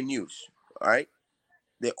look fake news, all right?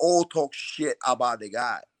 They all talk shit about the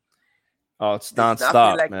guy. Oh, it's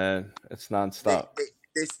nonstop, man. It's nonstop.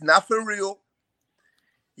 It's nothing real.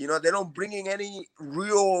 They don't bring in any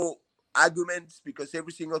real arguments because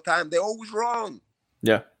every single time they're always wrong.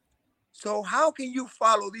 Yeah. So how can you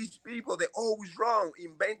follow these people? They're always wrong,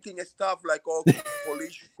 inventing stuff like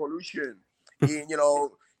collusion.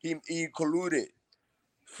 He colluded.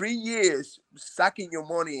 3 years sucking your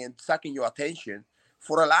money and sucking your attention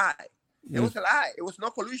for a lie. It was a lie. It was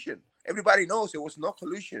not collusion. Everybody knows it was not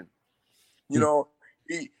collusion.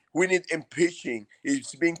 We need impeaching.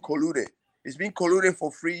 It's been colluded. It's been colluded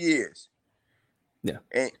for 3 years. Yeah.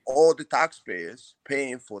 And all the taxpayers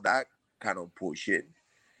paying for that kind of bullshit.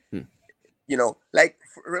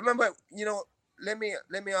 Remember, let me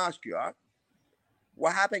ask you,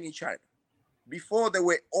 what happened in China? Before they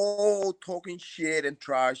were all talking shit and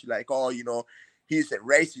trash, like, he's a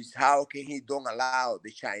racist. How can he don't allow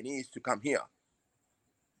the Chinese to come here?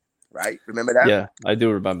 Right? Remember that? Yeah, I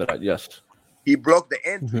do remember that. Yes. He blocked the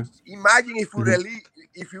entrance. Imagine if you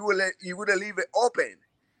would have leave it open,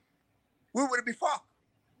 we would be fucked.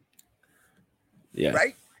 Yeah.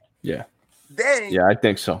 Right? Yeah. Then Yeah, I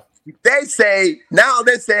think so. they say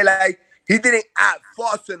like he didn't act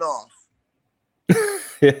fast enough.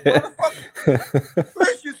 Motherfucker.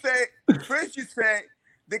 First you say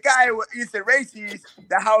the guy is a racist.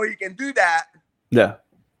 That how he can do that. Yeah.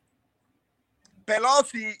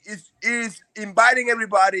 Pelosi is inviting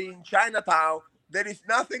everybody in Chinatown. There is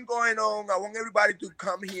nothing going on. I want everybody to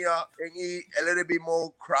come here and eat a little bit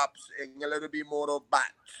more crops and a little bit more of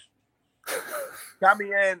bats. Come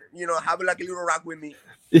in, have like a little rock with me.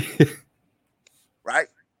 Right?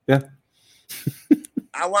 Yeah.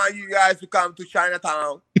 I want you guys to come to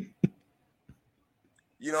Chinatown.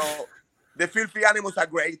 The filthy animals are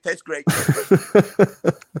great, taste great.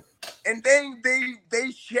 And then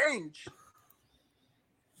they change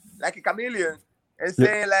like a chameleon and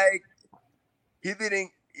say like he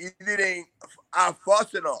didn't act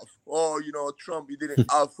fast enough. Or Trump, he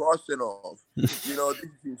didn't act fast enough. This is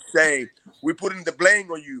insane. We're putting the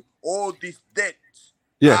blame on you. All these debts,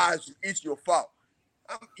 it's your fault.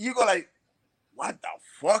 You go like, what the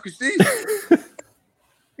fuck is this?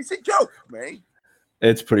 It's a joke, man.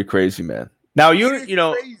 It's pretty crazy, man. Now you're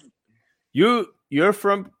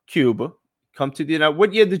from Cuba. Come to the United.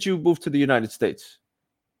 What year did you move to the United States?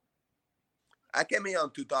 I came here in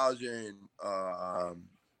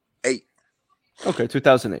 2008. Okay,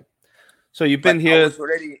 2008. So you've been here.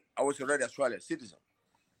 I was already Australian citizen.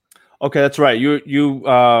 Okay, that's right. You.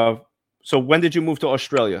 So when did you move to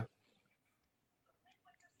Australia?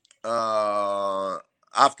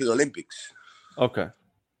 After the Olympics. Okay.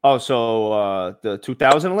 Oh, so the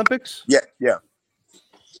 2000 Olympics? Yeah.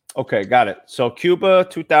 Okay, got it. So Cuba,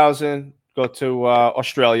 2000, go to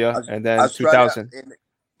Australia, and then Australia, 2000.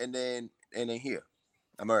 And then here,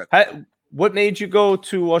 America. What made you go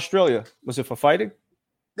to Australia? Was it for fighting?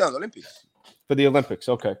 No, the Olympics. For the Olympics,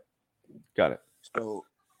 okay. Got it. So,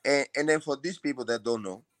 and then for these people that don't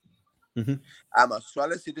know, I'm an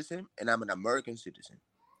Australian citizen and I'm an American citizen.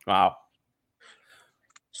 Wow.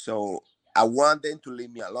 So I want them to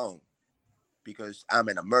leave me alone because I'm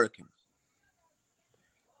an American.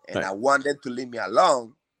 And I want them to leave me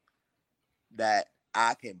alone that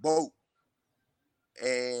I can vote.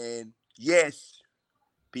 And yes,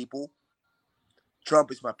 people,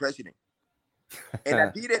 Trump is my president. And I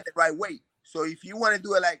did it the right way. So if you want to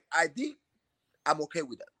do it like I did, I'm okay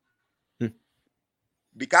with that.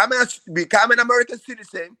 Become an American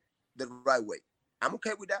citizen the right way. I'm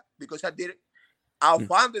okay with that because I did it. Our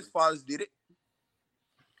founders' fathers did it.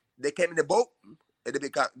 They came in the boat and they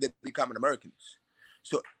become Americans.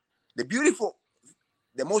 So the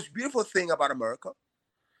most beautiful thing about America,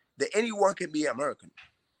 that anyone can be American.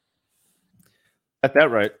 Got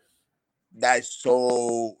that right. That's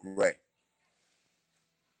so right.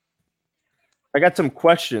 I got some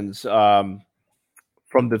questions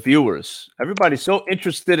from the viewers. Everybody's so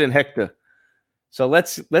interested in Hector. So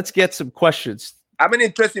let's get some questions. I'm an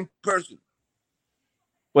interesting person.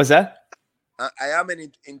 What's that? I am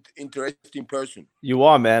an interesting person. You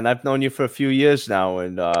are, man. I've known you for a few years now,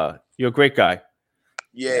 and you're a great guy.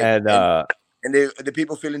 Yeah, and the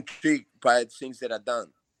people feel intrigued by things that I've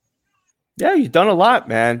done. Yeah, you've done a lot,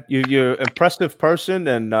 man. You're an impressive person,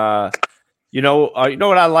 and you know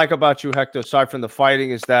what I like about you, Hector. Aside from the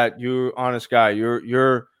fighting, is that you're an honest guy.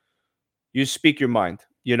 You speak your mind,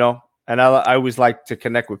 and I always like to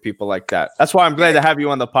connect with people like that. That's why I'm glad to have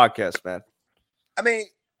you on the podcast, man. I mean,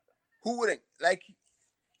 who wouldn't? Like,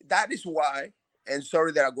 that is why, and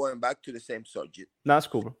sorry that I'm going back to the same subject. No, that's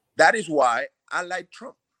cool, bro. That is why I like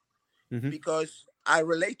Trump. Because I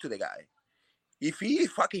relate to the guy. If he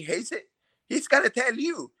fucking hates it, he's gonna tell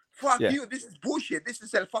you, fuck you, this is bullshit, this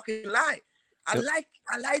is a fucking lie. I like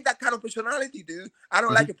that kind of personality, dude. I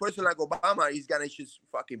don't like a person like Obama. He's gonna just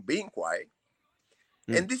fucking being quiet.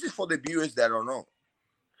 And this is for the viewers that don't know.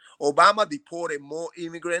 Obama deported more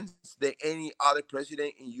immigrants than any other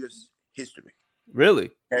president in U.S. history.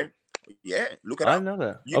 Really? Okay. Yeah, look it up. I know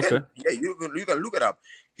that. You can look it up.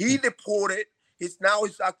 He deported. He's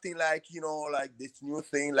acting like, like this new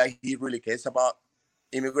thing, like he really cares about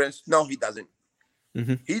immigrants. No, he doesn't.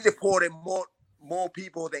 He deported more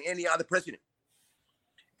people than any other president.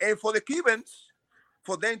 And for the Cubans,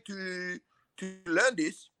 for them to learn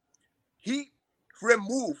this, he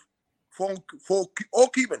removed for all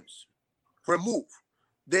Cubans,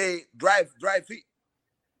 they drive fee.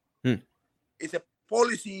 It's a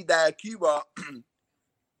policy that Cuba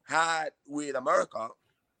had with America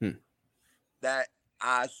that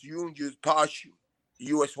as soon as you touch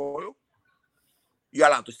U.S. oil, you're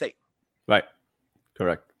allowed to stay. Right.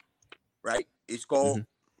 Correct. Right? It's called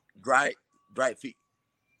dry fee.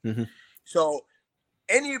 So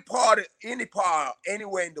anywhere in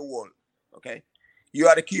the world, okay, you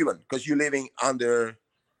are a Cuban because you're living under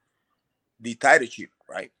dictatorship,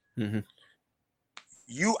 right? Mm-hmm.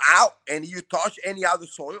 You out and you touch any other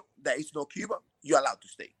soil that is not Cuba, you're allowed to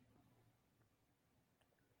stay.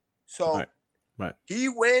 So Right. he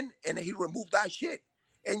went and he removed that shit.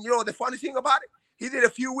 And you know the funny thing about it? He did a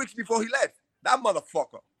few weeks before he left. That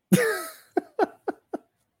motherfucker.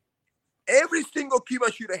 Every single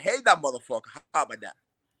Cuban should hate that motherfucker. How about that?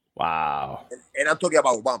 Wow. And I'm talking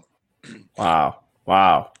about Obama.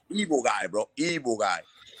 Wow. Evil guy, bro. Evil guy.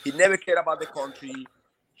 He never cared about the country.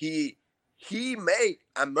 He made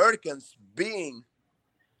Americans being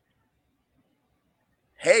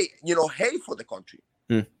hate for the country.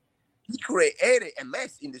 Mm. He created a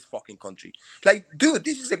mess in this fucking country. Like, dude,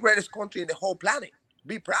 this is the greatest country in the whole planet.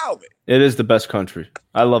 Be proud of it. It is the best country.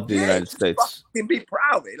 I love the United States. Be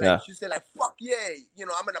proud of it. Like, Yeah. you say, like, fuck yeah,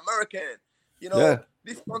 I'm an American. Yeah.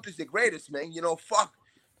 This country's the greatest, man. Fuck.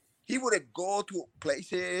 He would go to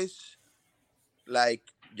places like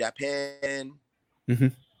Japan Mm-hmm.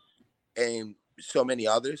 and so many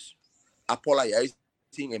others, apologizing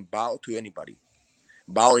and bow to anybody,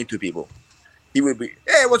 bowing to people. He would be,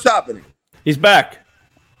 hey, what's happening? He's back.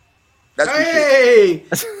 That's Hey,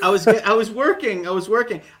 I was working. I was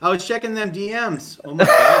checking them DMs. Oh my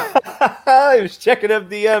god! He was checking them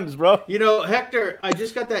DMs, bro. Hector, I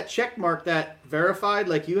just got that check mark that verified,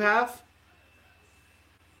 like you have.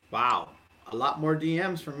 Wow, a lot more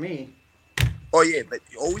DMs from me. Oh yeah, but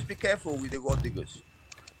always be careful with the gold diggers.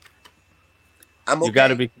 You got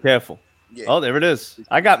to be careful. Yeah. Oh, there it is.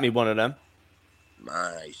 I got me one of them.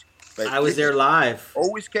 Nice. But I was there live.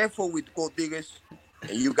 Always careful with gold diggers,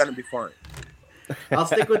 and you're gonna be fine. I'll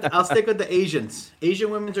stick with the Asians. Asian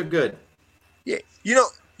women are good. Yeah,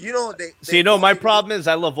 they. My problem is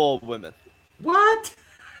I love all women. What?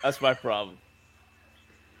 That's my problem.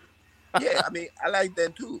 Yeah, I mean, I like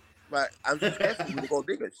them too, but I'm just careful with the gold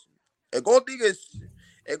diggers. A gold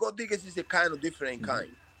diggers is a kind of different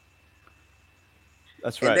kind.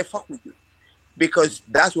 That's and right. they fuck with you because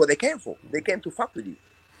that's what they came for. They came to fuck with you.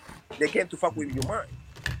 They came to fuck with your mind.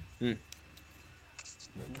 Mm.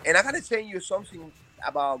 And I gotta tell you something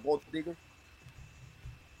about gold diggers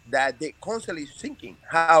that they constantly thinking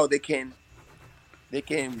how they can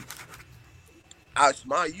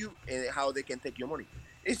outsmart you and how they can take your money.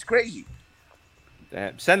 It's crazy.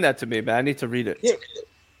 Damn. Send that to me, man. I need to read it. Yeah,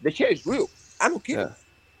 the shit is real. I don't care. Yeah.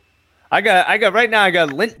 I got right now. I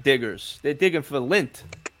got lint diggers. They're digging for lint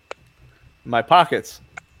in my pockets.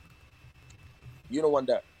 You don't want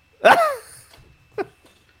that.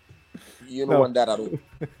 You don't No. want that at all.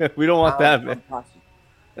 We don't want that, man.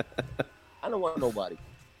 I don't want nobody.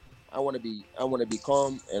 I want to be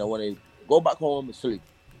calm and I want to go back home and sleep.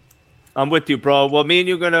 I'm with you, bro. Well, me and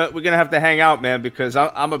we're gonna have to hang out, man, because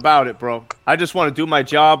I'm about it, bro. I just want to do my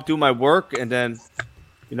job, do my work, and then,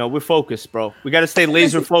 we're focused, bro. We got to stay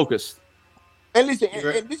laser focused. And listen,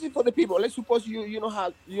 and this is for the people. Let's suppose you don't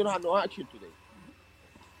have no action today.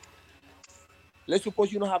 Let's suppose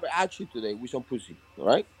you don't have an action today with some pussy, all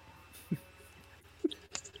right?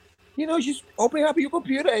 Just open up your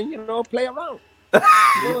computer and play around.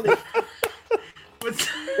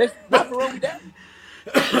 There's nothing wrong with that.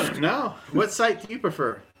 No. What site do you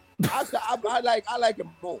prefer? I like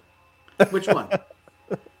them both. Which one?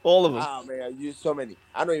 All of them. Ah man, you so many.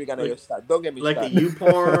 I don't even gonna get started. Don't get me like started. The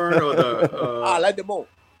YouPorn or the I like them both.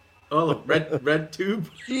 Oh, red tube.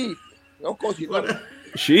 Sheep. Of course you know.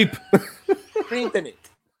 Sheep. Free internet.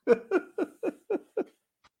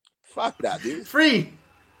 Fuck that, dude. Free.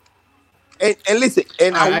 And listen,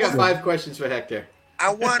 and I got 5 questions for Hector.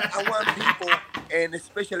 I want people, and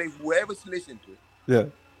especially whoever's listening to it, Yeah.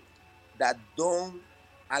 that don't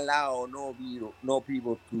allow no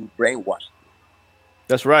people to brainwash.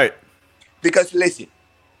 That's right. Because listen,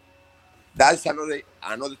 that's another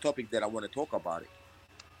topic that I want to talk about. It.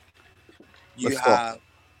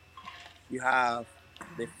 You have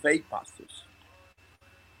the fake pastors.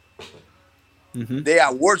 Mm-hmm. They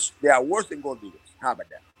are worse. They are worse than gold diggers. How about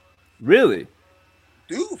that? Really?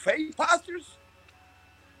 Dude, fake pastors.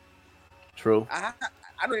 True. I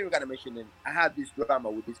don't even gotta mention him. I had this drama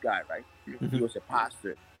with this guy, right? Mm-hmm. He was a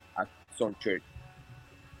pastor at some church,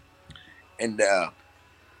 and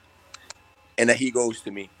he goes to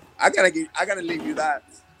me. I gotta leave you that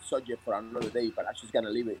subject for another day, but I'm just gonna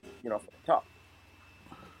leave it, for the top.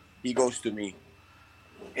 He goes to me,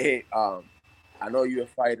 hey, I know you're a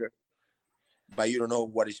fighter, but you don't know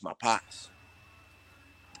what is my past.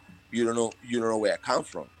 You don't know where I come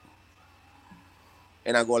from.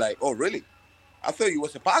 And I go like, oh really? I thought you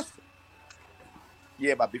was a pastor.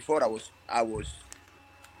 Yeah, but before I was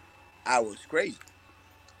crazy.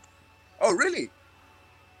 Oh really?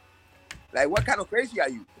 Like, what kind of crazy are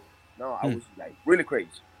you? No, I was like really crazy.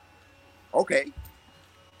 Okay.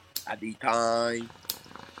 I did time,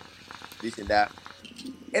 this and that.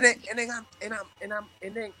 And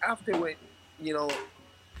then after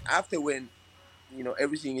when,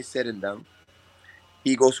 everything is said and done,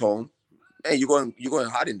 he goes home and you're going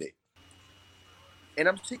hard in there. And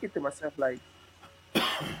I'm thinking to myself, like,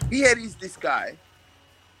 here is this guy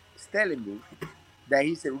telling me that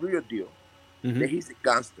he's a real deal, that he's a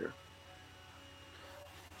gangster.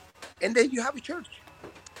 And then you have a church.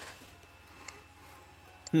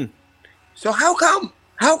 So how come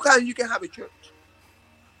you can have a church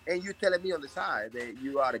and you telling me on the side that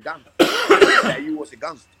you are a gangster, that you was a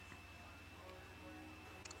gangster?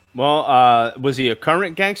 Well, was he a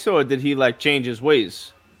current gangster or did he like change his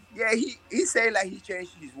ways? Yeah, he said like he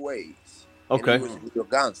changed his ways. Okay. And he was a real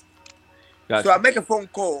gangster. Gotcha. So I make a phone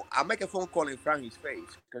call in front of his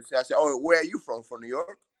face because I said, "Oh, where are you from? From New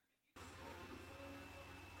York?"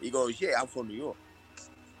 He goes, "Yeah, I'm from New York."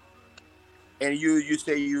 And you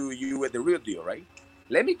say you were the real deal, right?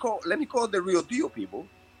 Let me call the real deal people,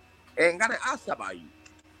 and gonna ask about you.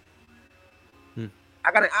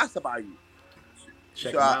 I gotta ask about you.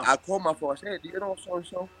 Check so him out. I called my phone. I said, "Do you know so and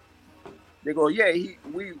so?" They go, "Yeah,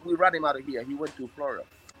 we ran him out of here. He went to Florida."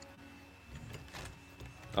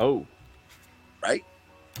 Oh. Right.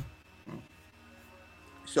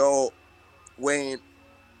 So when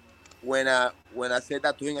I said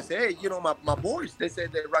that to him, I said, "Hey, my boys, they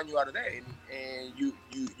said they ran you out of there, and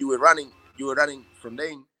you were running from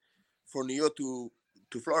New York to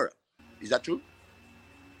Florida. Is that true?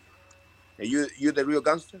 And you're the real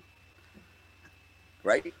gangster,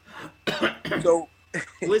 right?" So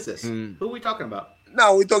Who is this? Who are we talking about?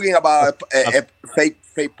 now we're talking about a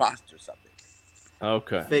fake pastor or something.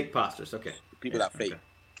 Okay. Fake posters. Okay. People that fake. Okay.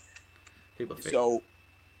 People fake. So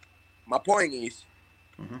my point is,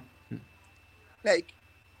 like,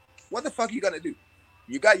 what the fuck you gonna do?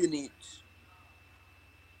 You got your needs,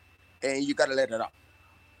 and you gotta let it out.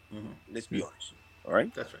 Let's be honest. All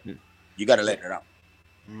right. That's right. You gotta let it out.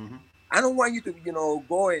 I don't want you to,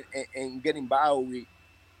 go and get involved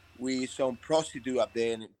with some prostitute up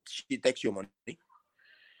there and she takes your money.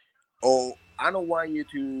 Or I don't want you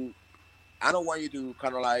to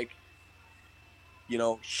kind of like,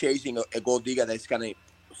 chasing a gold digger that's gonna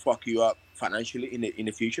fuck you up financially in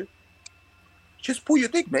the future. Just pull your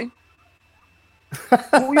dick, man.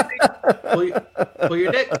 Pull your dick. Pull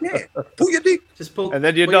your dick. Yeah, pull your dick. Just pull. And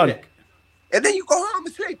then you're pull your done. dick. And then you go home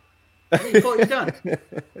and sleep. And then you're done.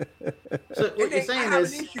 So what And you're then saying I have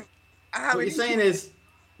is, an issue. I have what an you're saying issue. is,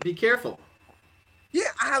 be careful.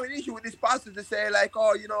 Yeah, I have an issue with this pastor to say like,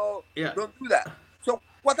 oh, Yeah. don't do that. So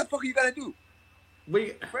what the fuck are you gonna do?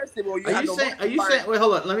 First of all, Are you saying? Wait,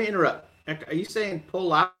 hold on. Let me interrupt. Are you saying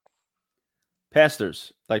pull out?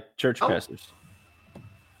 Pastors, like church Oh. pastors.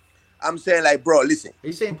 I'm saying like, bro, listen. Are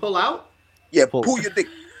you saying pull out? Yeah, Pull. pull your dick.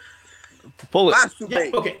 Pull it.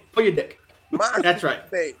 Masturbate. Yeah. Okay. Pull your dick. Masturbate. That's right.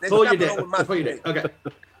 There's Pull your nothing dick. wrong with Pull your dick. masturbate. Okay.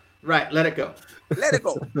 Right. Let it go. Let it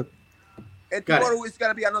go. And Got it. tomorrow is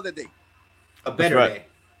gonna be another day. A better right. day.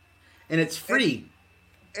 And it's free.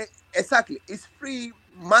 Exactly. It's free.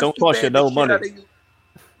 Don't cost you no money.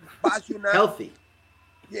 Healthy.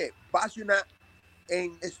 Yeah, basuna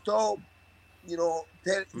and stop,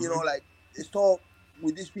 stop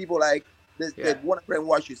with these people like they want to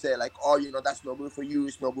brainwash you, say like, oh, that's not good for you,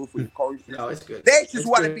 it's not good for your conscience. No, it's good. They just It's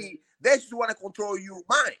want to good. they just want to control your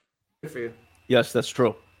mind. Good for you. Yes, that's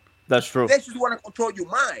true. That's true. They just want to control your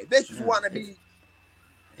mind. They just want to be,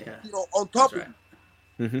 Yeah. on top That's of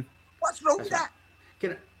right. you. What's wrong with That's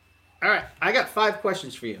that? All right. I got 5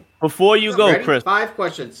 questions for you. Before you go, Ready? Chris. 5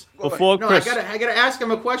 questions. Go ahead. Before No, Chris. I gotta ask him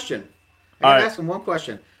a question. I All gotta right. ask him one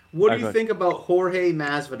question. What do you Okay. think about Jorge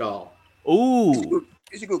Masvidal? Ooh.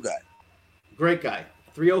 He's a good guy. Great guy.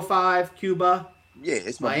 305, Cuba, Yeah,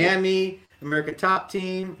 it's my boy. Miami, American Top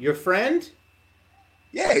Team. Your friend?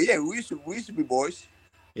 Yeah, we used to be boys.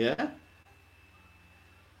 Yeah.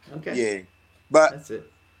 Okay. Yeah, but That's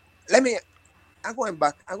it. I'm going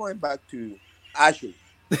back to Ashley.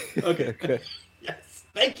 Okay. Okay. Yes.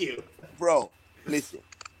 Thank you. Bro, listen.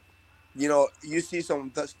 You see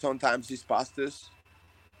sometimes these pastors,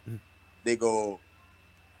 they go,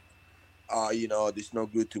 it's no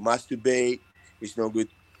good to masturbate. It's no good.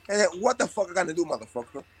 And then what the fuck I gonna do,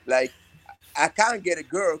 motherfucker? Like, I can't get a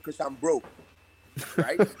girl because I'm broke,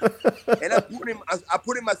 right? And I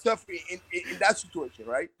put myself in that situation,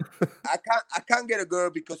 right? I can't get a girl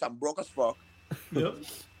because I'm broke as fuck. Yep.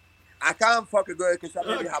 I can't fuck a girl because I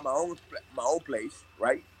already have my own place,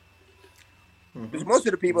 right? Because most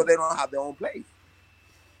of the people, they don't have their own place.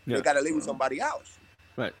 Yeah. They gotta live with somebody else.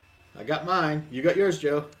 Right. I got mine. You got yours,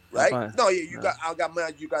 Joe. right? fine. No, yeah, I got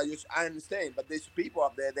mad. You got your. I understand, but there's people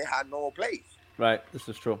up there. They had no place. Right. This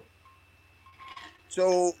is true.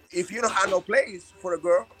 So if you don't have no place for a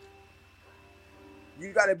girl,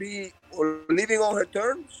 you gotta be living on her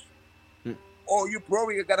terms, or you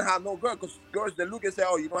probably gonna have no girl because girls they look and say,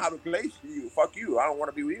 "Oh, you don't have a place for you. Fuck you. I don't want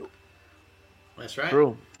to be with you." That's right.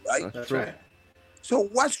 True. Right? That's true. right. So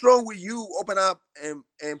what's wrong with you open up and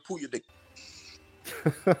pull your dick?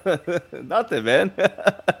 Nothing, man.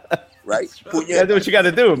 Right? You gotta do what you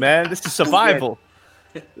gotta do, man. This is survival.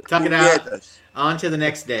 Tuck it out. Puñetas. On to the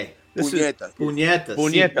next day. This is Puñetas. Puñetas.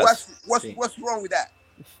 Puñetas. Sí. What's wrong with that?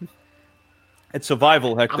 it's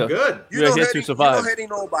survival, Hector. I'm good. You You're don't here hurting, to survive. You don't hurting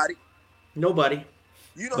nobody. Nobody.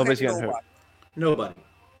 You don't Nobody's hurting getting hurt. nobody. Nobody.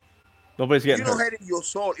 Nobody's You getting don't hurt. hurting your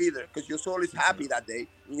soul either, because your soul is happy that day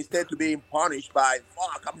instead to being punished by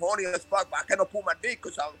fuck. I'm horny as fuck, but I cannot pull my dick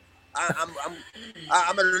because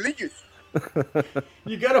I'm a religious.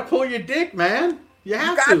 You gotta pull your dick, man. You have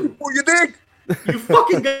You got to to. pull your dick. You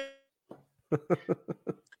fucking gotta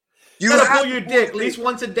You pull have your to dick at least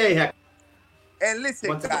once a day, heck. And listen,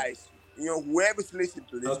 Once a day. guys, whoever's listening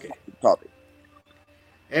to this Okay. topic,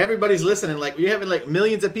 Everybody's listening. Like you having like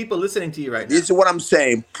millions of people listening to you right now. this is what I'm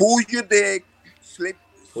saying. Pull your dick, sleep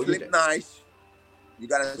Pull your sleep dick. nice. You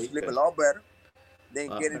gotta Sleep sleep a good. lot better than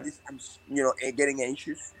Lot getting better. this, and getting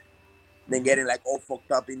anxious, then getting like all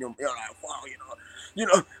fucked up in your, like,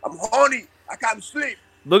 wow, I'm horny, I can't sleep.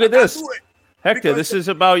 Look I at can't this. do it. Hector, Because- this is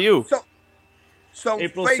about you. So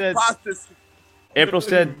April fake said- pastors. April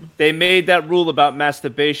said they made that rule about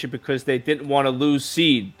masturbation because they didn't want to lose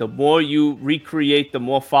seed. The more you recreate, the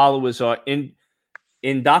more followers are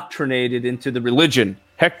indoctrinated into the religion.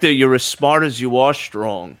 Hector, you're as smart as you are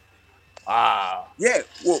strong. Ah. Yeah.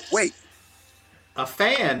 Well, wait. A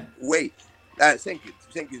fan. Thank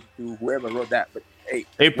you to whoever wrote that. But hey,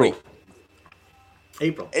 April.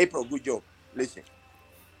 wait. April, good job. Listen,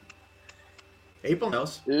 April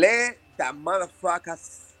knows. let that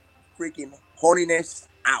motherfucker's freaking horniness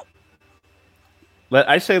out.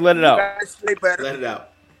 I say let it You out. gotta sleep better. Let it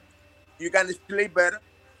out. You gotta sleep better.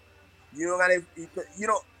 You don't gotta,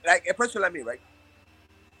 like a person like me, right?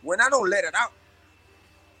 When I don't let it out,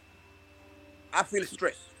 I feel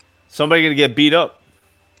stressed. Somebody gonna get beat up.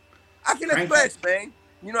 I feel Cranky. stressed, man.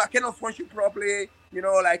 I cannot function properly.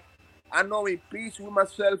 Like I'm not in peace with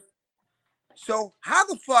myself. So how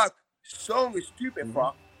the fuck song is stupid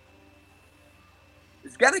fuck?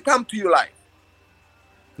 It's gonna come to your life,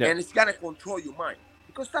 Yeah. and it's gonna control your mind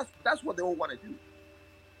because that's what they all want to do.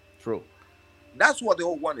 True. That's what they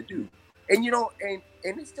all want to do. And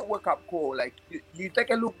and it's a wake up call. Like you take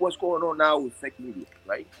a look what's going on now with fake media,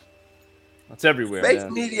 right? It's everywhere, Fake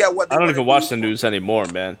man. media. What they I don't wanna even do watch is- the news anymore,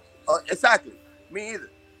 man. Exactly. Me either.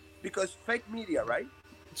 Because fake media, right?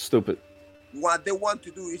 It's stupid. What they want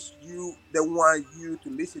to do is they want you to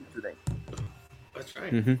listen to them. That's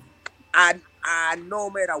right. Hmm. And no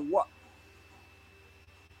matter what.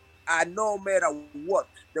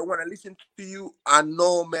 They want to listen to you, and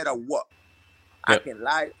no matter what. I Yep. can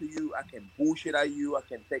lie to you, I can bullshit at you, I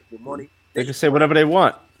can take the money. They can say whatever they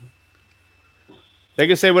want. They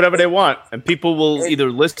can say whatever they want, and people will either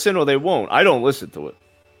listen or they won't. I don't listen to it.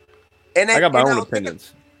 And then, I got my and own now take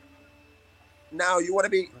opinions. Now you want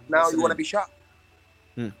to be shot.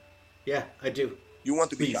 Yeah, I do. You want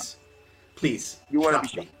to be shot. Please. You want to be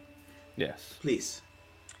Stop shot. me. Yes. Please.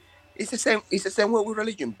 It's the same way with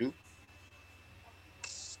religion, dude.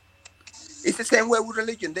 It's the same way with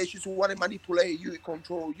religion. They just want to manipulate you and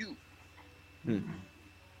control you.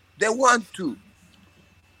 They want to.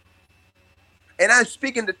 And I'm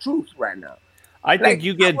speaking the truth right now. I think Like,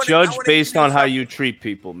 you I get wanna judged give based you on how something. you treat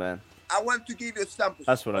people, man. I want to give you a sample.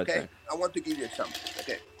 That's what I okay? think. I want to give you a sample.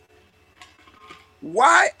 Okay.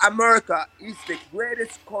 Why America is the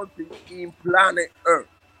greatest country in planet Earth?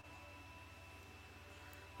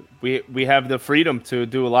 We have the freedom to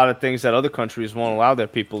do a lot of things that other countries won't allow their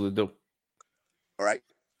people to do. All right.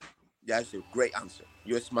 That's a great answer.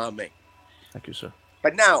 You're a smart man. Thank you, sir.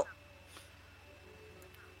 But now,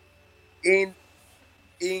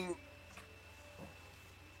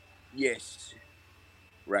 yes,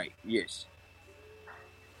 right, yes.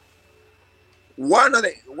 One of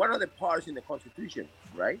the parts in the Constitution,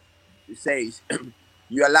 right? It says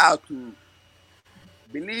you're allowed to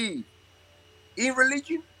believe in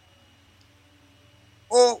religion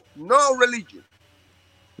or no religion.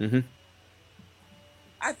 Mm-hmm.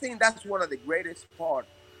 I think that's one of the greatest part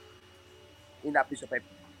in that piece of paper.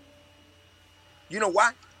 You know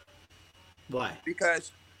why? Why?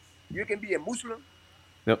 Because you can be a Muslim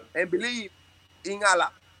Yep. and believe in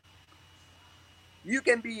Allah. You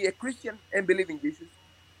can be a Christian and believe in Jesus.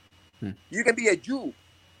 You can be a Jew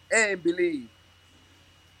and believe.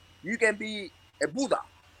 You can be a Buddha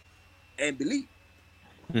and believe.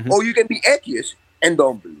 Mhm. Or you can be atheist and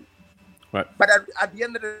don't believe. Right. But at the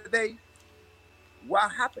end of the day,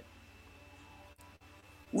 what happened?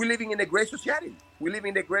 We're living in a great society. We live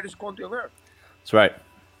in the greatest country on earth. That's right.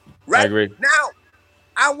 Right? I agree. Now,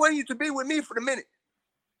 I want you to be with me for a minute.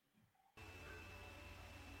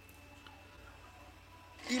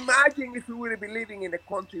 Imagine if we would be living in a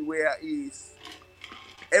country where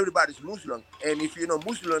everybody's Muslim, and if you're not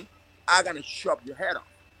Muslim, I'm gonna chop your head off.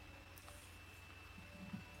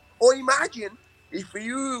 Or imagine if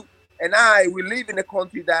you and I will live in a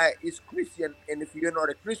country that is Christian, and if you're not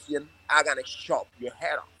a Christian, I'm gonna chop your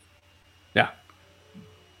head off. Yeah.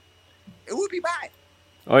 It would be bad.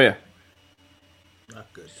 Oh yeah.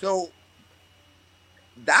 Not good. So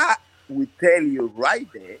that will tell you right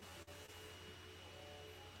there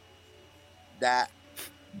that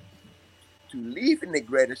to live in the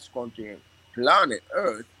greatest country on planet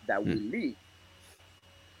Earth that we live,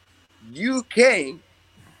 you can,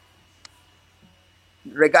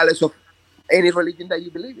 regardless of any religion that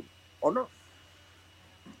you believe in or not.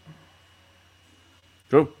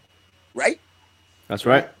 True. Right? That's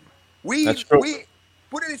right. That's true. We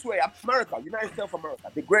put it this way: America, United States of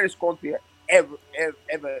America, the greatest country ever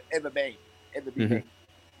been made.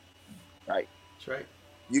 Right? That's right.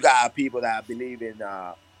 You got people that believe in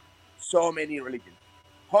so many religions,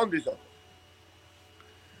 hundreds of them.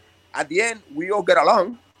 At the end, we all get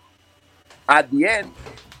along. At the end,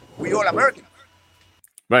 we all Americans.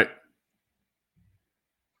 Right.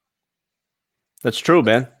 That's true,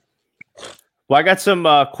 man. Well, I got some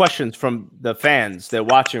questions from the fans. They're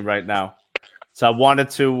watching right now. So I wanted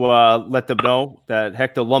to let them know that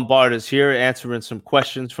Hector Lombard is here answering some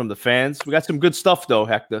questions from the fans. We got some good stuff, though,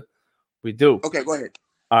 Hector. We do. Okay, go ahead.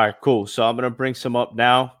 All right, cool. So I'm going to bring some up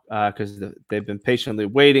now because they've been patiently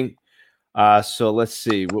waiting. So let's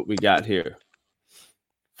see what we got here.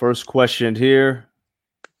 First question here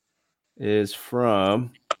is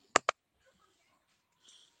from...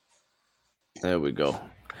 There we go.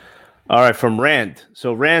 All right, from Rand.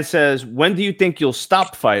 So Rand says, when do you think you'll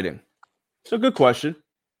stop fighting? It's a good question.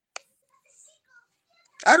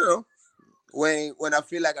 I don't know. When I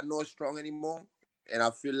feel like I'm not strong anymore, and I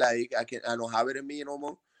feel like I don't have it in me no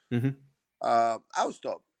more, I'll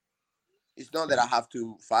stop. It's not that I have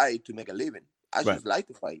to fight to make a living. I just like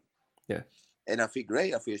to fight. Yeah. And I feel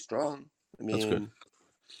great. I feel strong. I mean, that's good.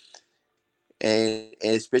 And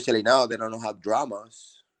especially now that I don't have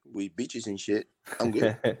dramas with bitches and shit, I'm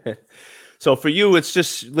good. So for you, it's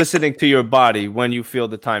just listening to your body when you feel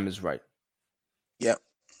the time is right. Yeah.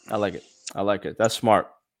 I like it. I like it. That's smart.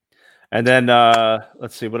 And then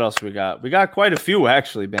let's see what else we got. We got quite a few,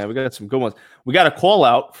 actually, man. We got some good ones. We got a call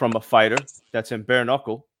out from a fighter that's in bare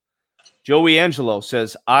knuckle. Joey Angelo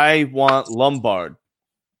says, I want Lombard.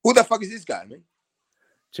 Who the fuck is this guy, man?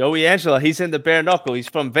 Joey Angelo, he's in the bare knuckle. He's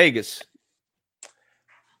from Vegas.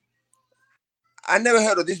 I never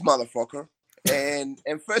heard of this motherfucker. And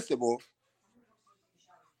first of all,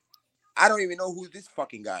 I don't even know who this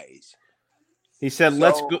fucking guy is. He said,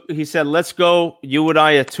 let's go. He said, let's go. You and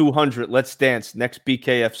I at 200. Let's dance. Next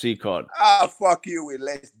BKFC card. Fuck you with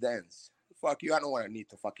Let's Dance. Fuck you. I don't want to need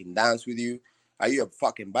to fucking dance with you. Are you a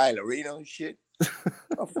fucking ballerina and shit?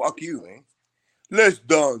 Oh, fuck you, man. Let's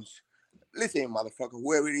dance. Listen, motherfucker,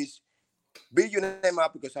 whoever it is, build your name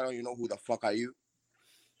up because I don't even know who the fuck are you.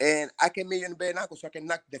 And I can make you in bare knuckles so I can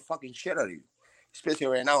knock the fucking shit out of you. Especially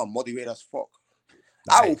right now, I'm motivated as fuck.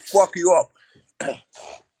 Nice. I will fuck you up.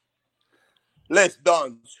 Let's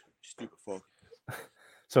dance, stupid fuck.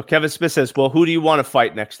 So Kevin Smith says, well, who do you want to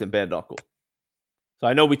fight next in bare knuckle? So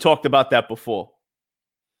I know we talked about that before.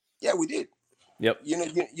 Yeah, we did. Yep.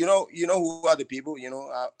 You know who are the people? You know,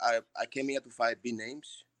 I came here to fight big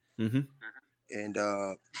names. And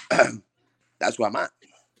that's where I'm at.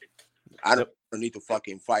 I don't need to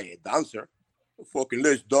fucking fight a dancer. Fucking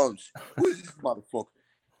let's dance. Who is this motherfucker?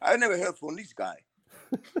 I never heard from this guy.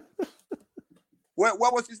 What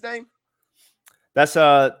was his name? That's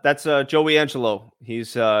Joey Angelo.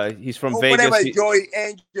 He's from Vegas. Whatever, Joey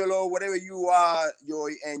Angelo, whatever you are,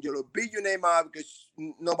 Joey Angelo, beat your name out because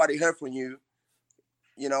nobody heard from you,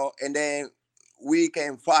 you know, and then we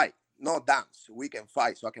can fight. Not dance. We can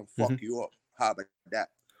fight so I can fuck you up. How about that?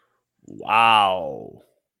 Wow.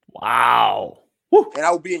 Woo. And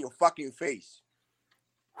I will be in your fucking face.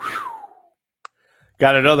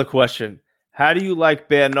 Got another question. How do you like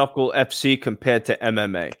bare knuckle FC compared to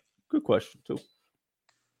MMA? Good question, too.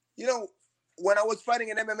 You know, when I was fighting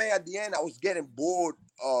in MMA at the end, I was getting bored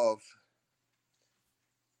of,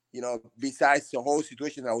 you know, besides the whole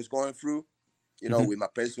situation I was going through, you know, with my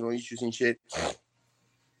personal issues and shit.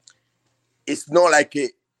 it's not like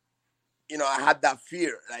it. You know, I had that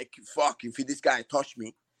fear, like, fuck, if this guy touch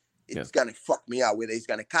me, it's gonna fuck me out. Whether he's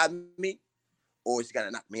gonna cut me or it's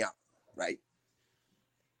gonna knock me out, right?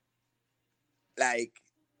 Like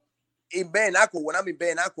in bare knuckle, when I'm in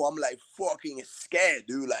bare knuckle, I'm like fucking scared,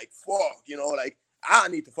 dude. Like, fuck, you know, like I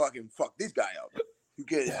need to fucking fuck this guy up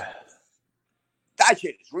because that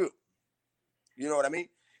shit is real. You know what I mean?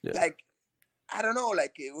 Yeah. Like, I don't know,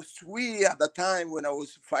 like it was weird at the time when I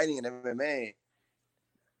was fighting in MMA,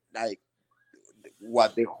 like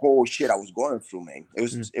what the whole shit I was going through, man.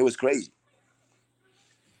 It was crazy.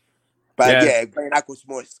 But yeah, bare knuckle's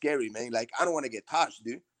more scary, man. Like I don't want to get touched,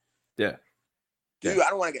 dude. Yeah. Dude, I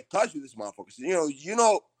don't want to get touched with this motherfucker. You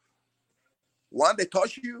know, when they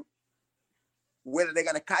touch you, whether they're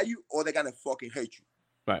gonna cut you or they're gonna fucking hurt you.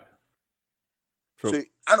 Right. True. So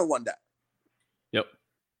I don't want that. Yep.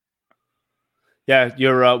 Yeah,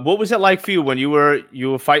 you're. What was it like for you when you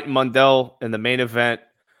were fighting Mundell in the main event?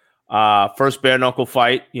 First bare knuckle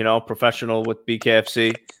fight, you know, professional with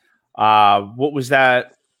BKFC. What was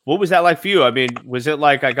that? What was that like for you? I mean, was it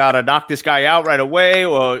like I gotta knock this guy out right away,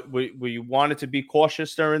 or were you wanted to be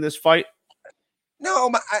cautious during this fight?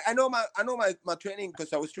 No, I know my training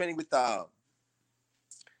because I was training with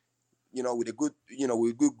you know, with a good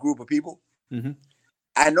group of people. Mm-hmm.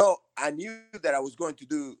 I knew that I was going to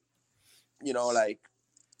do, you know, like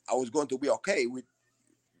I was going to be okay with,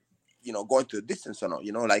 you know, going to the distance or not.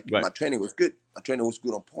 You know, like my training was good. My training was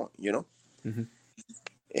good on point. You know,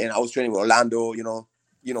 and I was training with Orlando. You know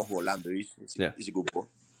who Orlando is. He's a good boy.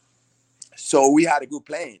 So we had a good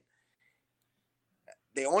plan.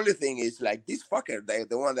 The only thing is, like, this fucker,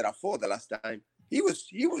 the one that I fought the last time, he was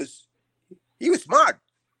smart.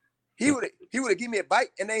 He would have given me a bite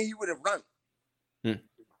and then he would have run.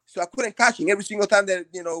 So I couldn't catch him. Every single time that,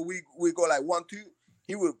 you know, we go like 1-2,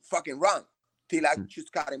 he would fucking run till I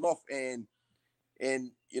just cut him off and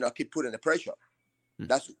you know, keep putting the pressure.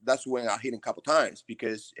 That's when I hit him a couple times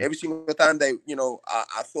because every single time they, you know,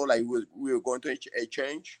 I thought like we were going to a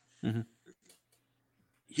change,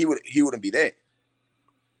 he wouldn't be there.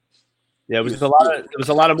 Yeah, it was a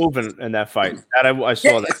lot of movement in that fight. I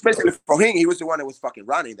saw that. Especially for him, he was the one that was fucking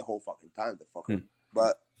running the whole fucking time.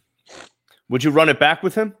 But would you run it back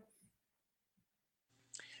with him?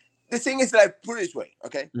 The thing is, like, put it this way,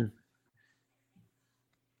 okay?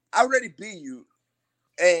 I already beat you,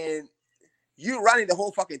 and you running the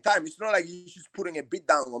whole fucking time. It's not like you just putting a beat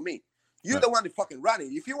down on me. You're the one that fucking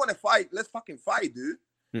running. If you want to fight, let's fucking fight,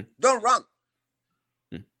 dude. Don't run.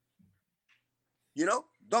 You know,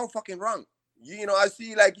 don't fucking run. You know, I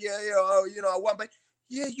see like, you know, I want, but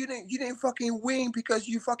yeah, you didn't fucking win because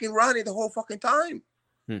you fucking running the whole fucking time.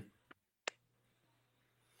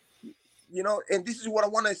 You know, and this is what I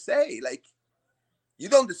want to say. Like, you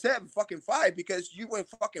don't deserve a fucking fight because you went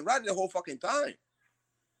fucking running the whole fucking time.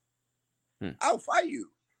 I'll fight you.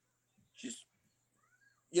 Just,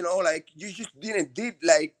 you know, like, you just did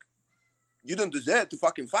like, you don't deserve to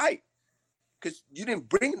fucking fight because you didn't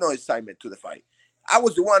bring no excitement to the fight. I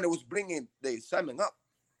was the one that was bringing the excitement up.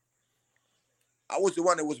 I was the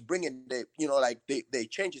one that was bringing the, you know, like they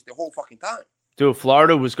changes the whole fucking time. Dude,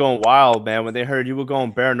 Florida was going wild, man. When they heard you were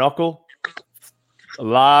going bare knuckle, a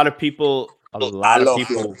lot of people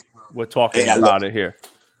were talking about it here.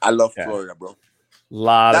 I love Florida, bro. A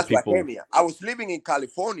lot of people. That's why I came here. I was living in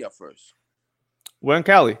California first. Where in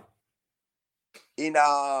Cali? In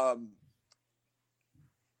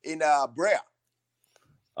Brea.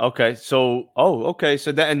 Okay, so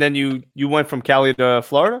so that, and then you went from Cali to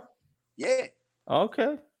Florida? Yeah.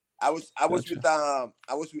 Okay. I was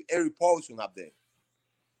with Eric Paulson up there.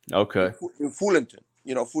 Okay. In Fullerton,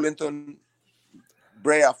 you know, Fullerton,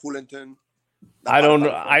 Brea, Fullerton. I don't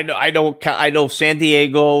know. I know San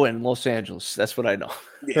Diego and Los Angeles. That's what I know.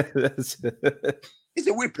 Yeah. It's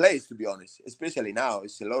a weird place, to be honest. Especially now,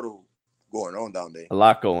 it's a lot of going on down there. A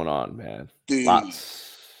lot going on, man. Dude.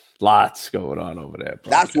 Lots going on over there,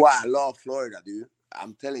 bro. That's why I love Florida, dude.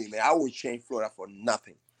 I'm telling you, man, I would change Florida for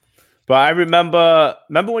nothing. But I remember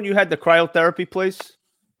when you had the cryotherapy place?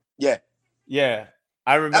 Yeah. Yeah.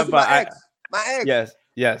 I remember my ex.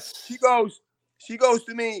 Yes. She goes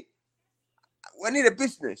to me, I need a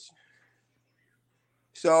business.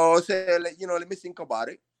 So I said, you know, let me think about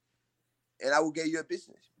it. And I will get you a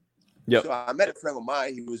business. Yep. So I met a friend of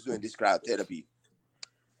mine. He was doing this cryotherapy.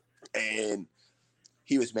 And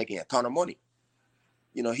he was making a ton of money.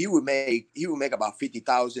 You know, he would make about $50,000,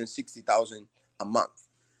 $60,000 a month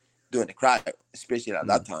doing the cryo, especially at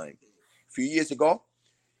that time. A few years ago,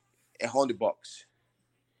 $100.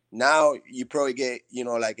 Now you probably get, you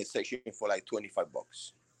know, like a section for like $25. A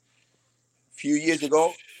few years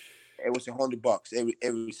ago, it was $100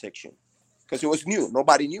 every section. because it was new.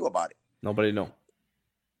 Nobody knew about it. Nobody know.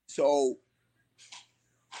 So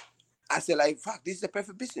I said, like, fuck, this is a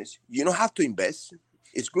perfect business. You don't have to invest.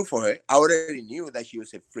 It's good for her. I already knew that she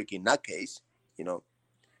was a freaking nutcase, you know.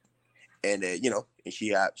 And and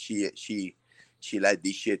she liked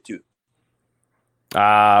this shit too.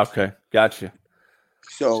 Ah, okay, gotcha.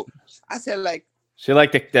 So I said, like, she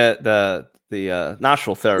liked the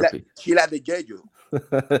nostril therapy. She liked the jeju.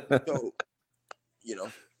 So,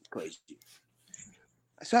 crazy.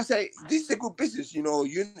 So I say, this is a good business. You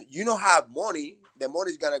don't have money. The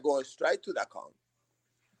money is gonna go straight to the account.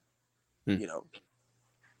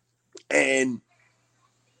 And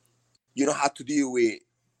you don't have to deal with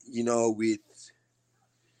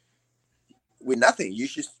nothing. You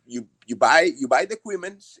just you buy the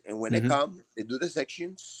equipment, and when they come, they do the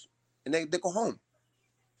sections, and they go home.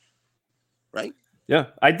 Right? Yeah,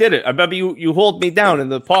 I did it. I remember you hauled me down in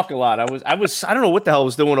the parking lot. I don't know what the hell I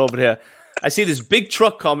was doing over there. I see this big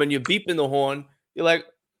truck coming. You're beeping the horn. You're like,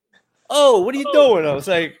 "Oh, what are you doing?" I was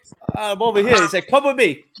like, "I'm over here." He's like, "Come with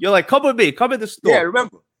me." You're like, "Come with me. Come in the store." Yeah, I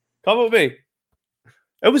remember. Come with me.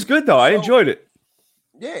 It was good though. I enjoyed it.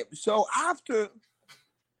 Yeah. So after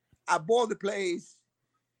I bought the place,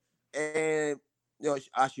 and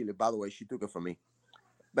actually, by the way, she took it from me,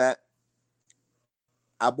 but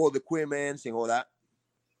I bought the equipment and all that.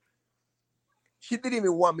 She didn't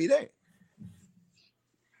even want me there.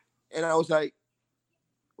 And I was like,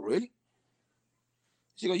 really?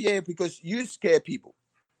 She goes, yeah, because you scare people.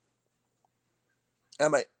 And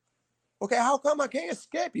I'm like, okay, how come I can't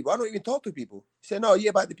scare people? I don't even talk to people. She said, no,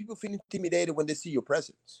 yeah, but the people feel intimidated when they see your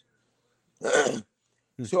presence.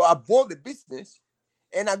 So I bought the business,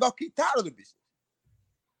 and I got kicked out of the business.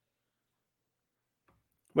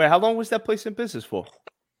 Wait, how long was that place in business for?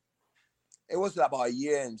 It was about a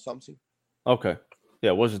year and something. Okay.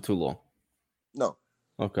 Yeah, it wasn't too long. No.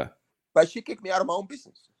 Okay. But she kicked me out of my own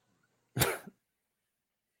business.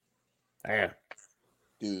 Damn.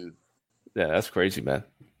 Dude. Yeah, that's crazy, man.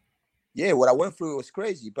 Yeah, what I went through was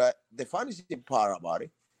crazy. But the funniest part about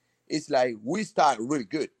it is, like, we started really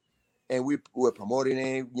good. And we were promoting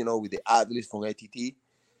it, with the athletes from ATT.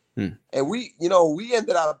 And we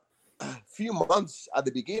ended up a few months at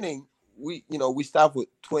the beginning. We started with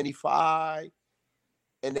 25.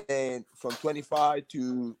 And then from 25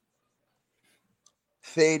 to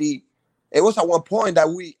 30, it was at one point that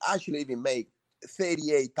we actually even made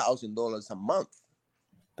 $38,000 a month.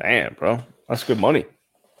 Damn, bro. That's good money.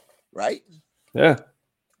 Right? Yeah.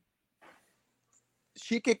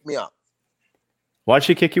 She kicked me out. Why'd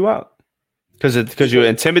she kick you out? Because you're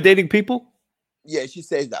intimidating people? Yeah, she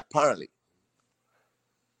says that, apparently.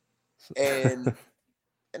 And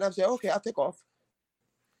I'm saying, okay, I'll take off.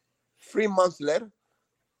 3 months later,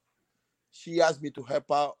 she asked me to help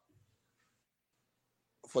out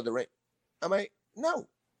for the rent. I'm like, no.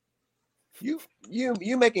 You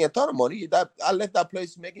making a ton of money. That I left that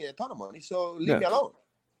place making a ton of money, so leave me alone.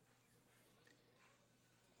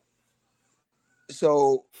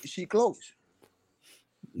 So she closed.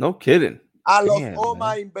 No kidding. I lost all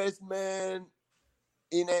my investment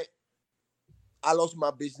in it. I lost my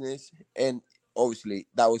business, and obviously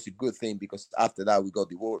that was a good thing, because after that we got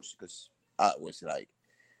divorced, because I was like,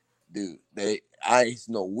 dude, it's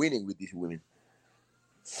no winning with these women.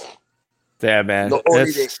 Yeah, man.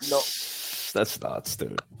 That's nuts,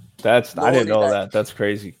 dude. I didn't know that. That's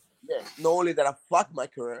crazy. Yeah. Not only that I fucked my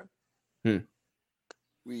career.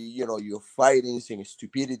 You're fighting and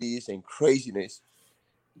stupidities and craziness.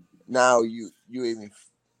 Now you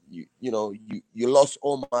lost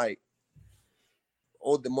all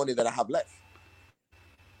the money that I have left.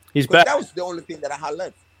 He's back. That was the only thing that I had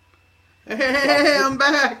left. Hey, I'm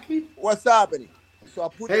back. What's happening?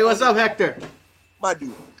 So hey, what's up, Hector? My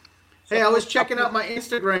dude. So hey, I was checking out my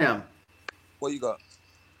Instagram. What you got?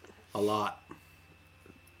 A lot.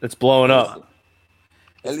 It's blowing up.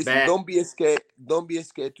 And listen, bad. Don't be scared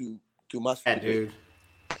to master. Yeah, dude.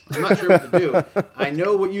 I'm not sure what to do. I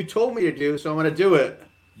know what you told me to do, so I'm going to do it.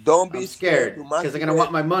 Don't be scared because I'm going to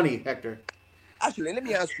want my money, Hector. Actually, let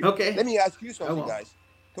me ask you. Okay. Let me ask you something, guys.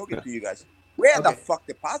 Talking to you guys. Where the fuck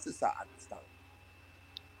the pastors are at this time?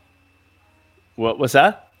 What was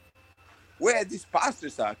that? Where these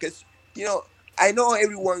pastors are? Because, I know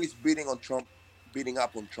everyone is beating up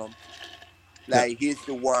on Trump. Like, he's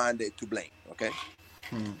the one to blame, okay?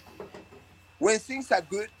 When things are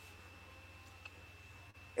good,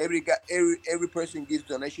 every person gives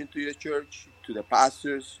donation to the church, to the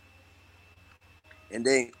pastors, and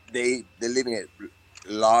they're living a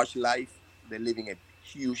large life. They're living a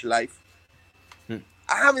huge life.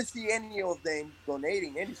 I haven't seen any of them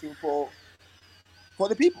donating anything for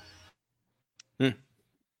the people.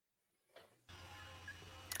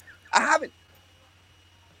 I haven't.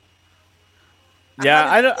 Yeah,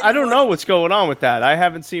 I haven't seen don't anyone- know what's going on with that. I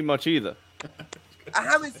haven't seen much either. I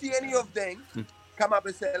haven't seen any of them come up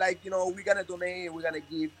and say, like, you know, we're gonna donate, we're gonna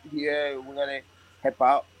give here, we're gonna help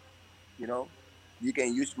out. You know, you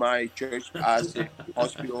can use my church as a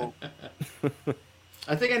hospital.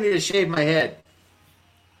 I think I need to shave my head.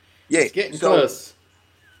 Yeah, It's getting so close.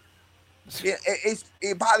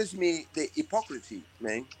 it bothers me, the hypocrisy,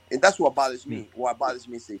 man, and that's what bothers me. What bothers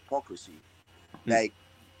me is the hypocrisy. Like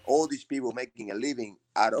all these people making a living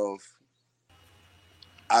out of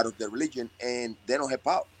the religion, and they don't help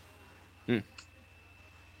out.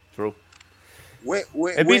 True.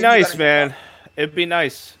 It'd be nice, man. It'd be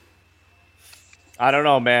nice. I don't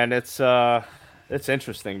know, man. It's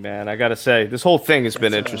interesting, man. I gotta say, this whole thing has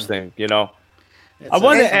been interesting. You know, I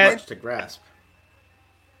wanted to add to grasp.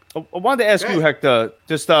 I wanted to ask you, Hector,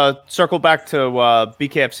 just circle back to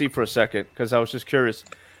BKFC for a second, because I was just curious.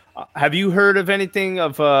 Have you heard of anything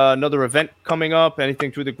of another event coming up?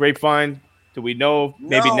 Anything through the grapevine? Do we know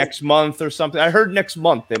maybe next month or something? I heard next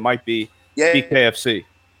month it might be BKFC.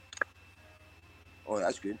 Oh,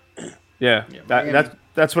 that's good. Yeah,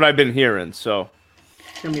 that's what I've been hearing. So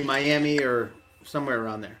It's gonna be Miami or somewhere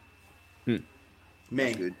around there.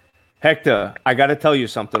 Maine. Good. Hector, I got to tell you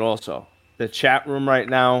something also. The chat room right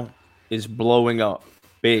now is blowing up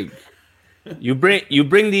big. You bring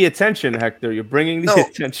the attention, Hector. You're bringing the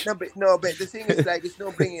attention. But the thing is, like, it's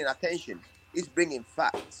not bringing attention. It's bringing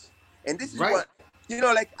facts. And this is what, you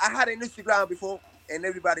know, like, I had an Instagram before, and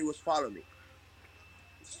everybody was following me.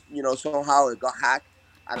 You know, somehow it got hacked.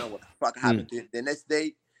 I don't know what the fuck happened to it. The next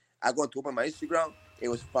day, I go to open my Instagram, it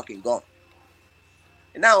was fucking gone.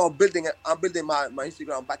 And now I'm building my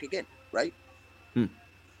Instagram back again, right?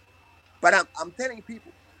 But I'm telling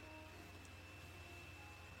people,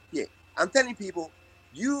 I'm telling people,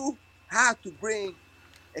 you have to bring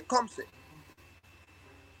a concept.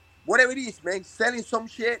 Whatever it is, man, selling some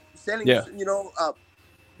shit, you know,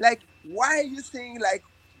 like, why are you saying, like,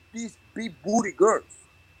 these big booty girls?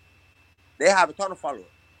 They have a ton of followers.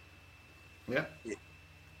 Yeah.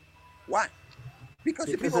 Why? Because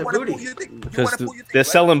the Because people they're want to booty. pull your dick. Because they're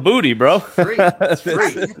selling booty, bro. Free. It's free.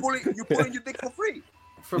 Right? You pulling your dick for free.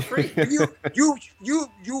 For free.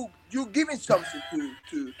 You giving something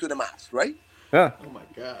to the mass, right? Yeah. Oh my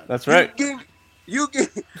God. That's right. You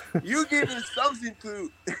giving something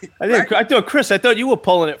to. I thought, Chris, I thought you were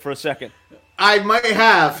pulling it for a second. I might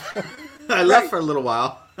have. I left for a little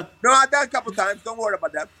while. No, I done a couple times. Don't worry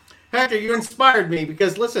about that. Hector, you inspired me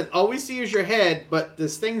because, listen, all we see is your head, but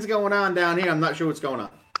this thing's going on down here. I'm not sure what's going on.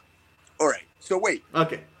 All right. So wait.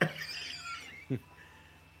 Okay.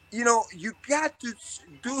 You know, you got to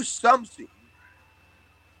do something.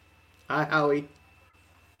 Hi, Howie.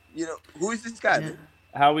 You know, who is this guy? Yeah.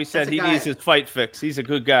 Howie said That's a he guy. needs his fight fix. He's a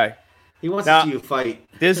good guy. He wants Now, to see you fight.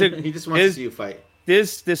 he just wants to see you fight.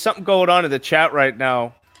 There's something going on in the chat right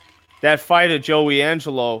now. That fighter Joey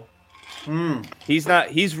Angelo, he's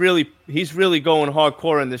really going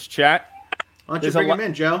hardcore in this chat. Why don't you bring him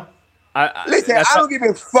in, Joe? Listen, I don't give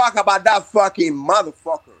a fuck about that fucking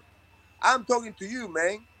motherfucker. I'm talking to you,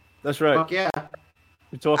 man. That's right. Fuck yeah.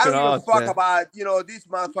 You're talking I don't give a fuck man. about, you know, this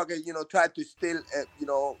motherfucker, you know, tried to steal, you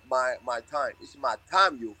know, my time. It's my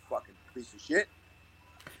time, you fucking piece of shit.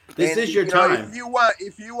 This is your you time. Know,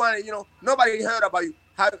 if you want, you know, nobody heard about you.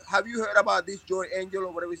 Have you heard about this Joy Angel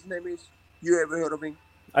or whatever his name is? You ever heard of him?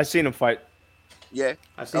 I seen him fight. Yeah.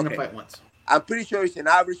 I've seen him fight once. I'm pretty sure he's an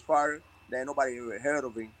average fighter that nobody ever heard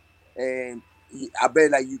of him. And I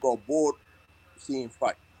bet, like, you got bored seeing him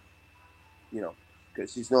fight. You know,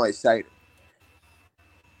 because he's not excited.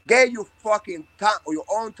 Get your fucking time or your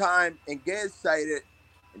own time and get excited.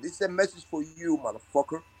 And this is a message for you,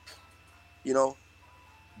 motherfucker. You know,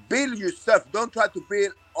 build yourself. Don't try to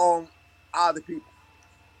build on other people.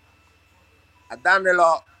 I've done a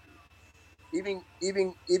lot, even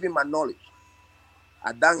my knowledge.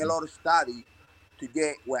 I've done a lot of study to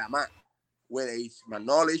get where I'm at, whether it's my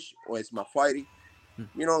knowledge or it's my fighting.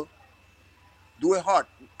 You know, do it hard.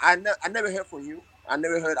 I never heard from you. I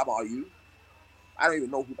never heard about you. I don't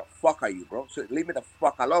even know who the fuck are you, bro. So leave me the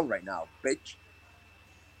fuck alone right now, bitch.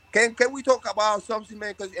 Can we talk about something,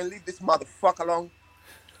 man? And leave this motherfucker alone.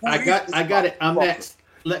 I got it. I'm next.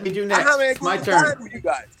 Let me do next. It's my turn. With you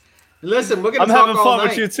guys. Listen, we're gonna I'm talk having all fun night.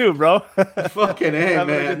 with you too, bro. Fucking A,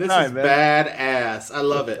 man. This is badass. I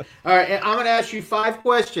love it. All right, and I'm gonna ask you 5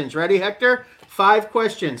 questions. Ready, Hector? 5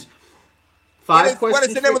 questions. What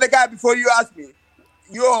is the name of the guy before you ask me?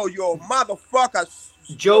 Yo, motherfucker.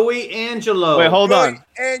 Joey Angelo. Wait, hold on.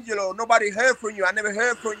 Angelo, nobody heard from you. I never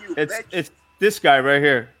heard from you. It's this guy right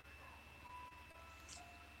here.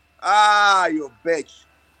 Ah, you bitch.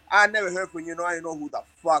 I never heard from you. I don't know who the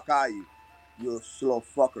fuck are you. You slow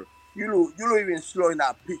fucker. You look even slow in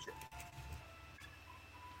that picture.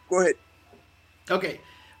 Go ahead. Okay,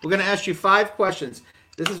 we're going to ask you 5 questions.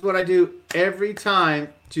 This is what I do every time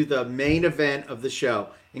to the main event of the show.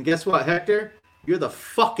 And guess what, Hector? You're the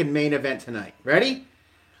fucking main event tonight. Ready?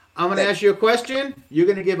 I'm going to ask you a question. You're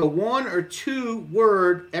going to give a 1 or 2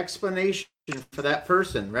 word explanation for that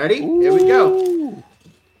person. Ready? Ooh. Here we go.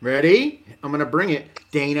 Ready? I'm going to bring it.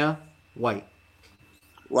 Dana White.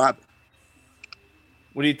 What happened?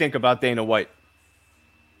 What do you think about Dana White?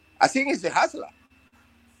 I think he's a hustler.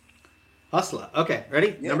 Hustler. Okay,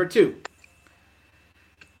 ready? Yeah. Number 2.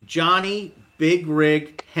 Johnny Big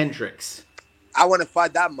Rig Hendricks. I want to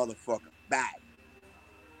fight that motherfucker bad.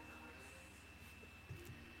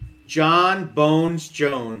 John Bones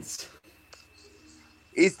Jones.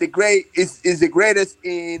 He's the greatest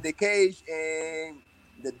in the cage and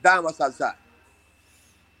the damas outside.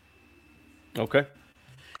 Okay.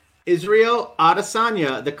 Israel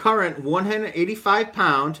Adesanya, the current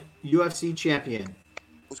 185-pound UFC champion.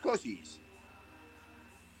 Of course he is.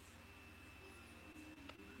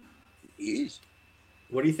 He is.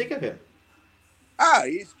 What do you think of him?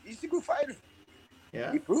 He's a good fighter.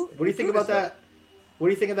 Yeah. He proved, What do you think about that? What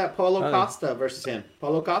do you think of that Paulo Costa versus him?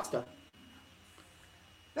 Paulo Costa.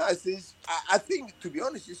 No, I think, to be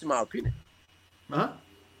honest, this is my opinion. Uh-huh.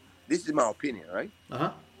 This is my opinion, right?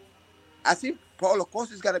 Uh-huh. I think Paulo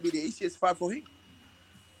Costa is going to be the easiest fight for him.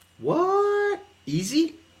 What?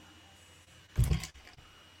 Easy?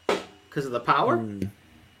 Because of the power?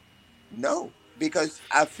 No, because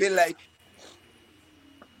I feel like,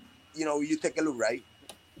 you take a look, right?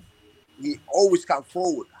 He always come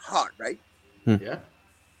forward hard, right? Yeah.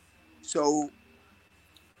 So,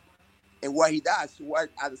 and what he does, what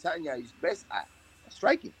Adesanya is best at,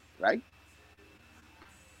 striking, right?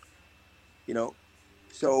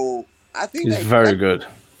 So I think he's very good.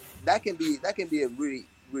 That can be a really,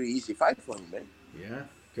 really easy fight for him, man. Yeah,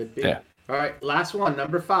 could be. Yeah. All right, last one,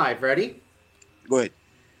 number 5. Ready? Go ahead.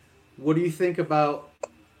 What do you think about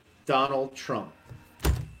Donald Trump?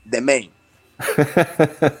 The man.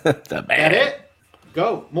 The man. That it?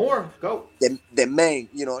 Go. More. Go. The man,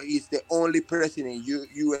 is the only president in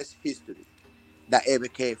U.S. history that ever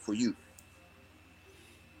cared for you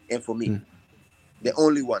and for me. The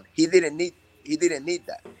only one. He didn't need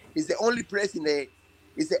that. He's the only president.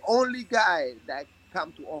 He's the only guy that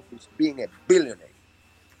come to office being a billionaire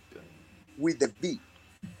with the B.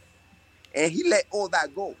 And he let all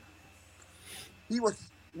that go. He was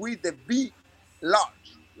with the B, large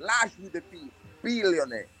with the B,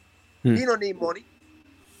 billionaire. He don't need money.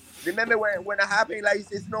 Remember when it happened, like he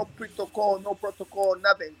says, no protocol,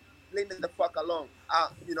 nothing. Leave me the fuck alone. I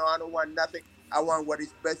don't want nothing. I want what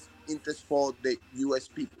is best interest for the U.S.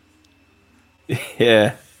 people.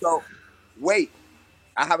 Yeah. So, wait.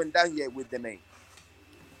 I haven't done yet with the man.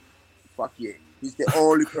 Fuck yeah. He's the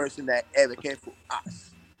only person that ever cared for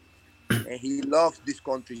us. And he loves this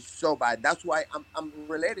country so bad. That's why I'm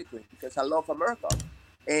related to him, because I love America.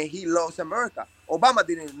 And he loves America. Obama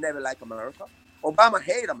didn't never like America. Obama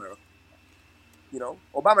hated America.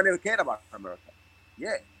 Obama never cared about America.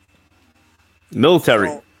 Yeah. Military.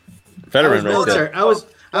 So, Veteran I was right there. military.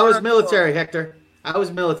 I was military, Hector. I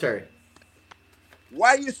was military.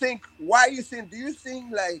 Why you think do you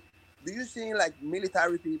think like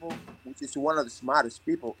military people, which is one of the smartest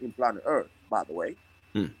people in planet Earth, by the way?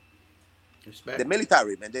 Respect. The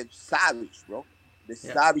military, man, they're savage, bro. They're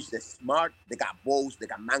savage, they're smart, they got bows, they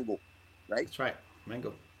got mango, right? That's right.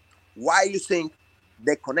 Mango. Why you think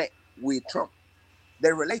they connect with Trump?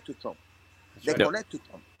 They relate to Trump. That's They right. connect to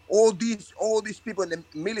Trump. All these people in the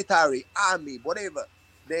military, army, whatever,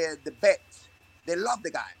 they're the vets. They love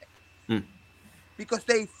the guy. Because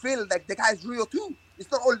they feel like the guy's real too.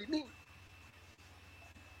 It's not only me.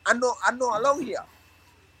 I know along here.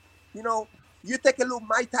 You take a look,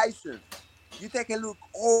 Mike Tyson. You take a look,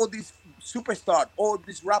 all these superstars, all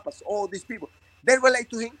these rappers, all these people. They relate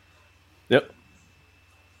to him. Yep.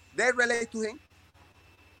 They relate to him.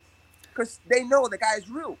 Because they know the guy is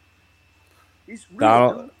real. He's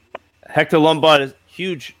real. Hector Lombard is a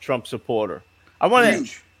huge Trump supporter. I want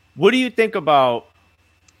to. What do you think about?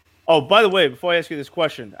 Oh, by the way, before I ask you this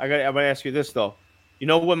question, I'm gonna ask you this though. You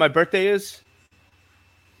know when my birthday is?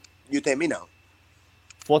 You tell me now.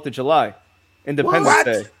 4th of July, Independence What?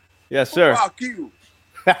 Day. Yes, sir. Fuck you.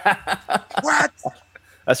 What?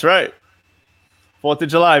 That's right. 4th of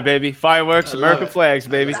July, baby. Fireworks, I love American it. flags,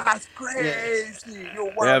 baby. That's crazy.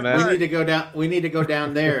 You're Yeah, man. We need to go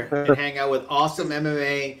down there and hang out with Awesome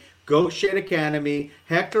MMA, Goat Shit Academy,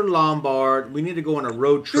 Hector Lombard. We need to go on a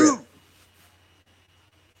road trip. Dude.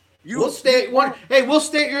 You, We'll stay at one. Hey, we'll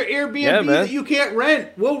stay at your Airbnb Yeah, man. that you can't rent.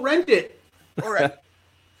 We'll rent it. All right.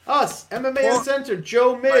 Us, MMA Well, Uncensored,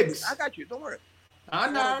 Joe Miggs. I got you. Don't worry.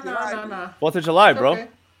 Nah. 4th of July, bro. Okay.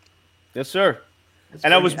 Yes, sir. That's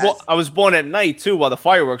And I pretty was nice. I was born at night too, while the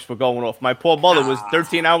fireworks were going off. My poor mother was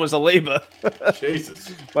 13 hours of labor.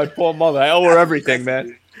 Jesus. My poor mother. I owe her everything,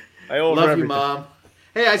 man. I owe her Love you, everything. Mom.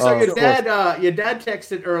 Hey, I saw Oh, your of dad. Your dad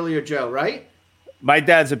texted earlier, Joe. Right? My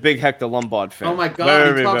dad's a big Hector Lombard fan. Oh my God!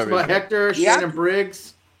 Very, he talks very about big. Hector, Yeah. Shannon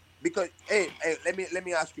Briggs. Because let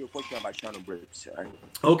me ask you a question about Shannon Briggs. Right?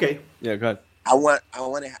 Okay. Yeah, go ahead.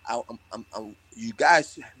 You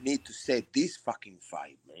guys need to say this fucking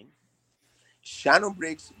fight, man. Shannon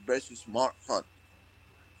Briggs versus Mark Hunt,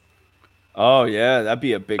 Oh yeah, that'd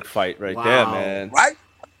be a big fight right there, Wow. man. right?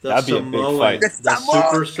 The That'd be a big Samoan. fight. The The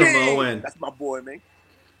Samoan Super King. Samoan. That's my boy, man.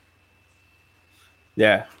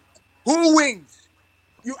 Yeah. Who wins?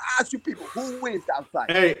 You ask you people who wins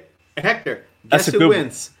outside. Hey, Hector. That's Guess a who good one.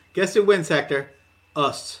 wins? Guess who wins, Hector?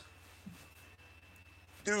 Us.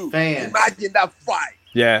 Dude, Fans. imagine that fight.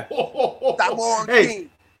 Yeah. Samoan Hey, King.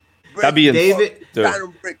 That'd be a David- dude,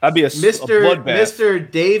 Shannon Briggs. that'd be a bloodbath.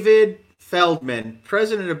 Mr. David Feldman,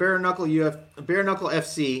 president of Bare Knuckle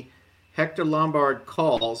FC, Hector Lombard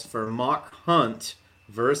calls for Mark Hunt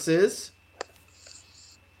versus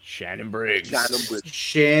Shannon Briggs. Shannon Briggs.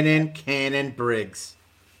 Shannon Cannon Briggs.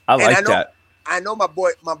 I And like I know- that. I know my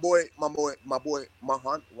boy,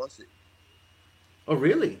 Hunt wants it. Oh,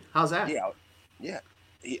 really? How's that? Yeah.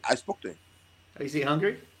 I spoke to him. Is he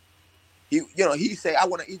hungry? He said, I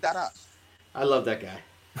want to eat that ass. I love that guy.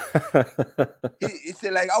 He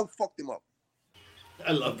said, like, I'll fuck him up.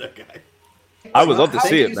 I love that guy. I would love to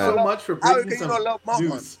see it, Thank you man. so much for How bringing can you some not love Mark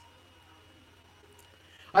news. Hunt?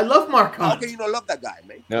 I love Mark How Hunt. can you not love that guy,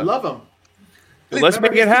 man? Yeah. I love him. Let's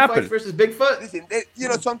Remember make it his two happen. fights versus Bigfoot. Listen,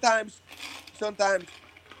 sometimes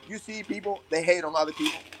you see people, they hate on other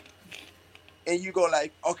people. And you go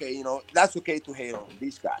like, okay, that's okay to hate on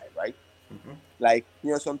this guy, right? Mhm. Like,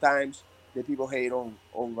 sometimes the people hate on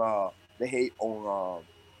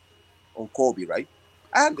Kobe, right?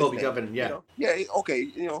 I understand. Kobe Covington, yeah. Yeah, okay,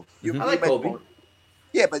 you I like make Kobe. fun.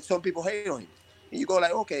 Yeah, but some people hate on him. And you go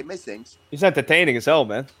like, okay, it makes sense, He's entertaining as hell,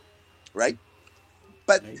 man. right?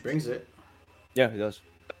 But He brings it. Yeah, he does.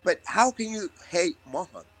 how can you hate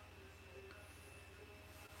Muhammad,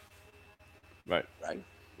 Right. right?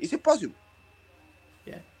 Is it possible?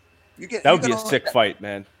 Yeah. That would be a sick fight,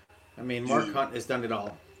 man. I mean, Mark Hunt has done it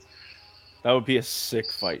all. That would be a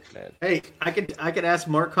sick fight, man. Hey, I could ask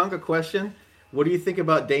Mark Hunt a question. What do you think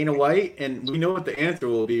about Dana White? And we know what the answer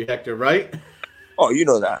will be, Hector, right? Oh, you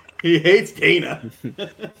know that. He hates Dana.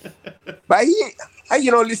 But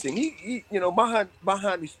listen, he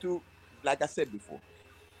Mahan is too, like I said before,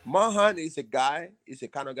 Mahan is a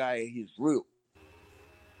kind of guy, he's real.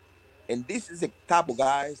 And this is the type of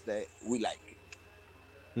guys that we like.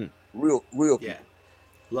 Real people. Yeah.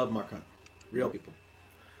 Love Mark Hunt. Real people.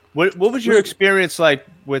 What was your experience like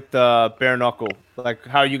with Bare Knuckle? Like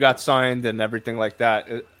how you got signed and everything like that?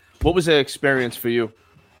 What was the experience for you?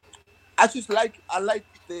 I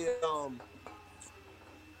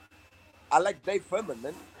like Dave Furman,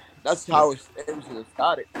 man. That's how everything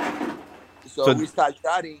started. So we started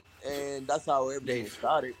chatting, and that's how everything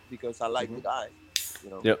started because I like the guy.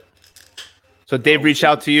 Yep. So Dave reached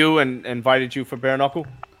out to you and invited you for Bare Knuckle?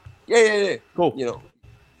 Yeah. Cool.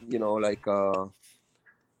 Like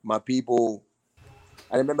my people.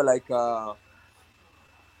 I remember like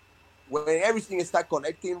when everything started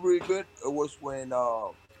connecting really good. It was when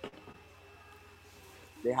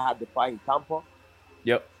they had the fight in Tampa.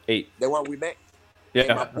 Yep. 8. The one we met. Yeah,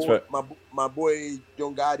 And that's right. My boy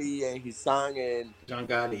John Gotti and his son John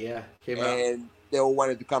Gotti, yeah. Came out. and they all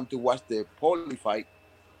wanted to come to watch the Paulie fight.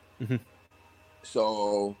 Mhm.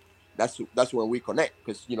 So that's when we connect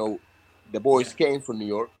because the boys came from New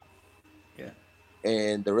York. Yeah.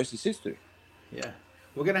 And the rest is history. Yeah.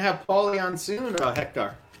 We're going to have Paulie on soon,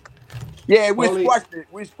 Hector. Yeah, Paulie-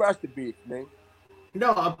 we squashed the beef, man.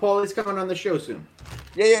 No, Paulie's coming on the show soon.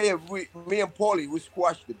 Yeah. Me and Paulie, we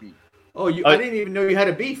squashed the beef. Oh, I didn't even know you had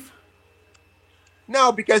a beef.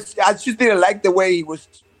 No, because I just didn't like the way he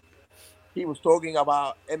was talking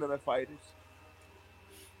about MMA fighters.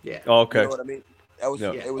 Yeah. Oh, okay. You know what I mean? It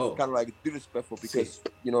was kind of like disrespectful because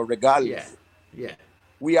regardless, Yeah.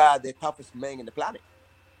 we are the toughest men in the planet.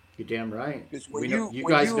 You're damn right. Because when you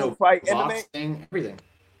guys know fight boxing, MMA, everything.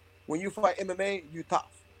 when you fight MMA, you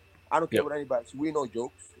tough. I don't care Yep. what anybody says. We know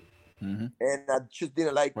jokes, Mm-hmm. and I just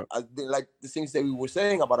didn't like the things that we were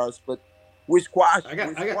saying about us. But we squashed. I got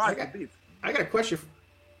the beef. I got a question.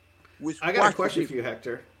 We I got a squashed the question beef. for you,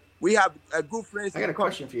 Hector. We have a good friends. I got a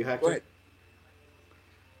question for you, Go Hector. ahead.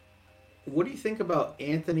 what do you think about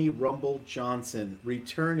Anthony Rumble Johnson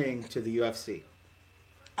returning to the UFC?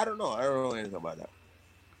 I don't know. I don't know anything about that.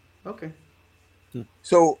 Okay.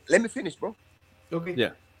 So let me finish, bro. Okay.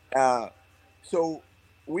 Yeah. So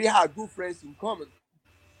we have good friends in common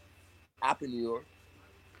up in New York,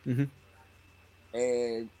 Mm-hmm.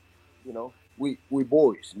 and you know we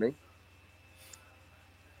boys, man.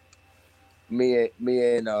 Me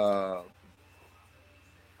and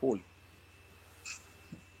Paulie.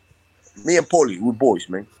 Me and Paulie, we boys,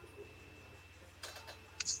 man.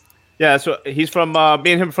 Yeah, so he's from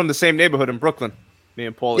me and him from the same neighborhood in Brooklyn. Me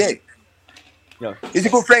and Paulie. Yeah. Yeah. He's a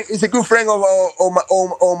good friend. He's a good friend of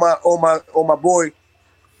my boy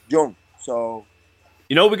John. So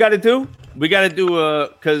You know what we got to do? We got to do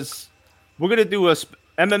because we're gonna do a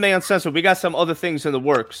MMA Uncensored. We got some other things in the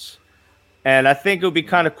works, and I think it would be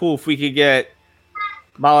kind of cool if we could get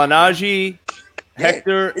Malinaji,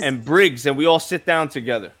 Hector, and Briggs, and we all sit down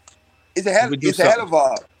together. It's a hell of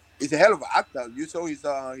an actor. You saw his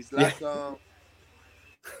last killing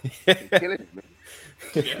it, man.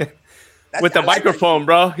 Yeah. With the microphone,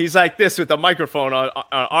 bro. He's like this with the microphone on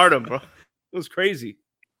Artem, bro. It was crazy.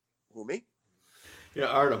 Who, me? Yeah,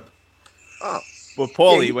 Artem. Oh. With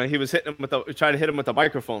Paulie when he was hitting him with trying to hit him with the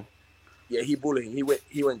microphone. Yeah, he bullied him.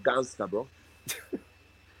 He went gangster, bro.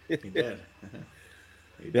 He did.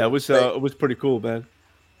 Yeah, it was pretty cool, man.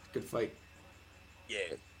 Good fight.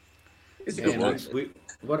 Yeah. It's a good one.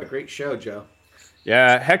 What a great show, Joe.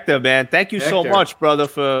 Yeah, Hector, man. Thank you so much, brother,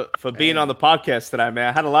 for being on the podcast tonight, man.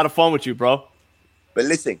 I had a lot of fun with you, bro. But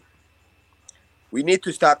listen, we need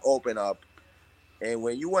to start open up. And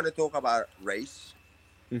when you want to talk about race,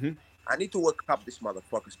 I need to wake up these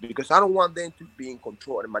motherfuckers because I don't want them to be in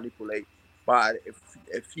control and manipulate by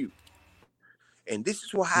a few. And this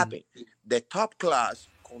is what happened. The top class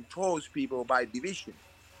controls people by division.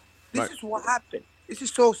 This is what happened. This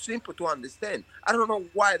is so simple to understand. I don't know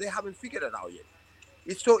why they haven't figured it out yet.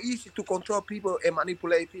 It's so easy to control people and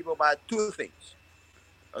manipulate people by two things.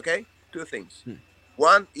 Okay? Two things.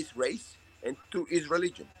 One is race and two is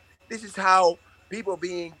religion. This is how people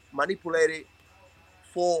being manipulated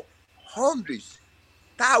for hundreds,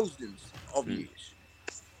 thousands of years.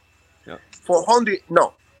 Yeah.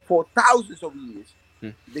 For thousands of years,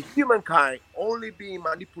 the humankind only being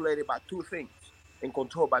manipulated by two things and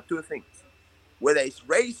controlled by two things. Whether it's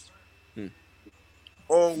race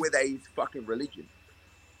or whether it's fucking religion.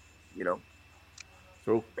 You know?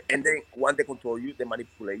 True. And then once they control you, they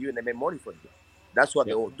manipulate you and they make money from you. That's what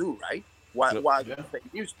they all do, right? What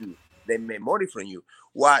fake news do? They make money from you.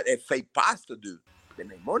 What a fake pastor do? They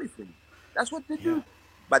make money from you. That's what they do.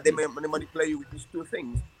 But they manipulate you with these two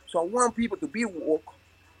things. So I want people to be woke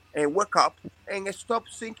and wake up and stop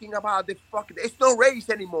thinking about the fucking... It's no race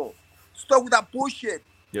anymore. Stop with that bullshit.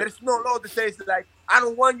 Yep. There's no law that says like, I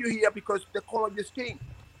don't want you here because the color of your skin.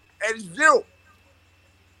 And it's zero.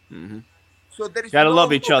 So there is gotta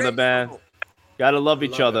love each other, man. Gotta love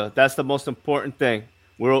each other. That's the most important thing.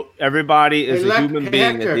 Everybody is a human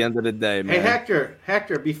being Hector, at the end of the day, man. Hey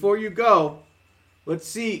Hector, before you go, let's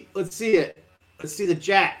see it. Let's see the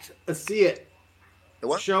jacked. Let's see it. The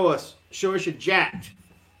what? Show us your jacked.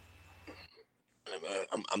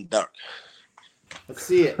 I'm dark. Let's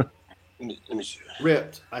see it. Let me see.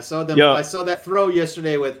 Ripped. I saw them. I saw that throw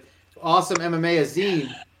yesterday with awesome MMA Azim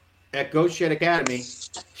at Goat Shed Academy.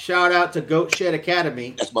 Shout out to Goat Shed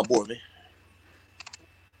Academy. That's my boy, man.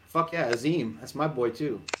 Fuck yeah, Azim. That's my boy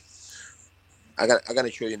too. I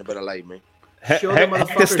gotta show you in a better light, man. Show the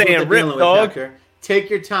motherfuckers what they're dealing with, Hector. Take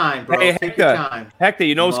your time, bro. Hey, Take your time. Hector,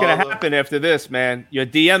 you know what's gonna happen after this, man? Your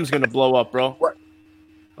DM's gonna blow up, bro. What?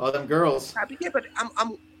 All them girls. Yeah, but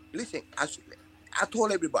I'm listen. I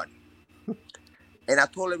told everybody, and I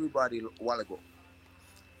told everybody a while ago.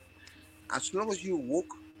 As long as you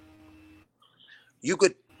woke, you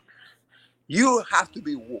could. You have to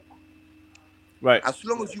be woke. Right. As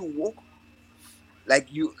long as you walk like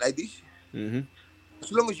this,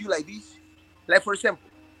 as long as you like this, like for example,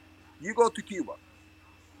 you go to Cuba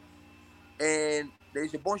and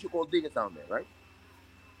there's a bunch of gold diggers down there, right?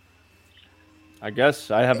 I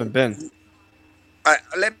guess I haven't been.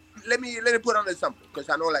 Let me put on an example because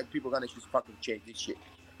I know like people are gonna just fucking change this shit.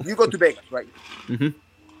 You go to Vegas, right? And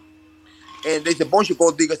there's a bunch of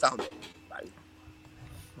gold diggers down there, right?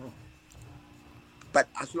 But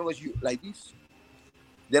as long as you like this,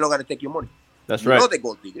 they're not gonna take your money. That's right. You know they're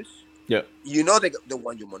gold diggers. Yep. You know they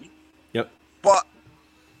want your money. Yep. But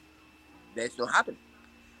that's not happening.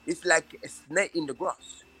 It's like a snake in the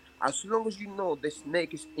grass. As long as you know the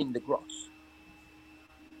snake is in the grass,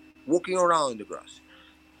 walking around in the grass,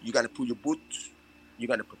 you gotta put your boots. You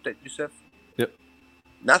gotta protect yourself. Yep.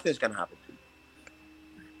 Nothing's gonna happen to you.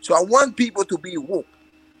 So I want people to be woke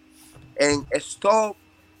and stop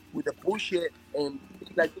with the bullshit and be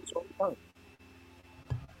like this all the time.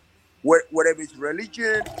 Whatever it's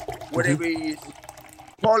religion, whatever it's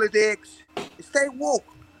politics, stay woke.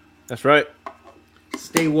 That's right.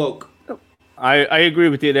 Stay woke. I agree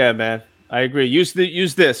with you there, man. I agree. Use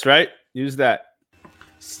this, right? Use that.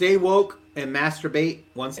 Stay woke and masturbate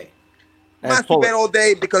once a day. Masturbate all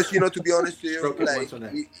day because, to be honest with you, Stroke it like, once a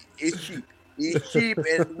day. it's cheap. It's cheap,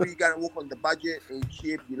 and we gotta work on the budget. It's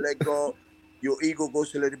cheap. You let go, your ego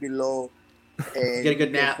goes a little bit low, and Get a good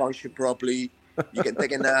you nap. can function properly. You can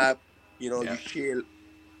take a nap. You chill.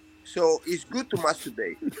 So it's good to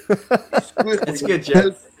masturbate. It's good. That's good,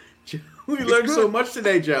 Joe. We learned so much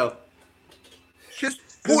today, Joe. Just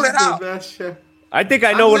pull This it is the out. best show. I think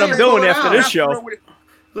I know what I'm saying doing pull it after out. this show.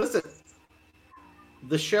 Listen,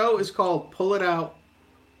 the show is called "Pull It Out"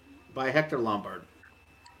 by Hector Lombard.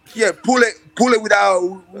 Yeah, pull it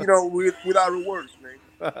without without words, man.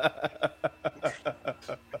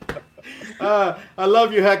 I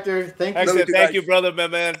love you, Hector. Thank you Excellent. you, Thank guys. you, brother, my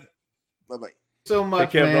man. Bye bye. so much,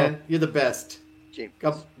 Take care, man. bro. You're the best. James.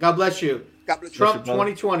 God bless you. God bless you. Trump brother.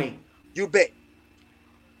 2020. You bet.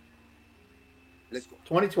 Let's go.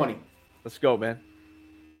 2020. Let's go, man.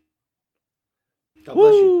 God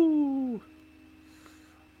bless you. Woo!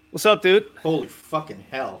 What's up, dude? Holy fucking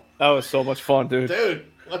hell. That was so much fun, dude. Dude.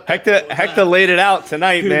 What the hell was Hector that? laid it out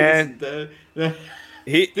tonight, Dude, man.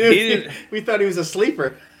 He Dude, didn't. we thought he was a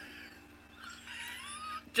sleeper.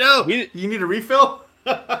 Joe, We- you need a refill?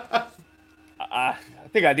 I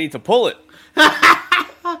think I need to pull it.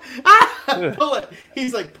 Pull it.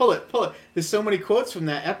 He's like, pull it. There's so many quotes from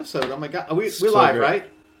that episode. Oh my god. We're So live, good. right?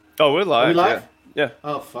 Oh, we're live. Are we live? Yeah.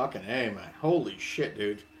 Oh fucking hey, man. Holy shit,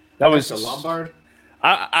 dude. That was Hector Lombard.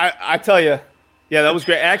 I tell you, yeah, that was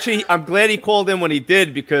great. Actually, I'm glad he called in when he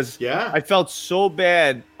did because Yeah. I felt so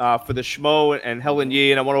bad for the Schmo and Helen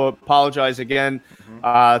Yee, and I want to apologize again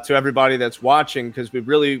to everybody that's watching because we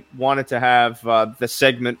really wanted to have the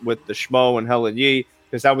segment with the Schmo and Helen Yee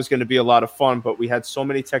because that was going to be a lot of fun, but we had so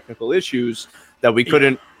many technical issues that we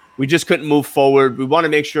just couldn't move forward. We want to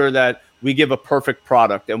make sure that we give a perfect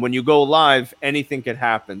product, and when you go live, anything can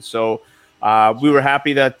happen. So we were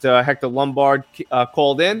happy that Hector Lombard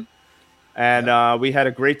called in. And we had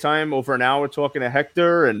a great time, over an hour talking to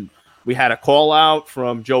Hector, and we had a call out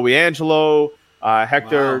from Joey Angelo.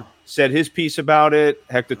 Hector Wow. said his piece about it.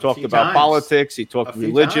 Hector talked few about times. politics. He A talked few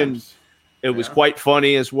religion. times. It was Yeah. quite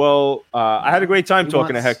funny as well. I had a great time He talking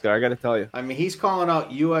to wants- Hector, I got to tell you. I mean, he's calling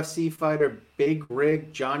out UFC fighter Big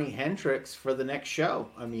Rig Johnny Hendricks for the next show.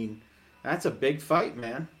 I mean, that's a big fight,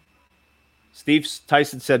 man. Steve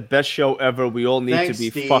Tyson said, best show ever. We all need Thanks, to be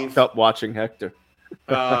Steve. fucked up watching Hector.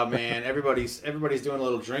 Oh man, everybody's doing a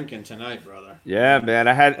little drinking tonight, brother. Yeah, man.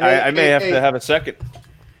 I Hey, may hey, have hey. to have a second.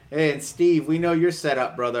 Hey, and Steve, we know you're set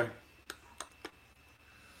up, brother.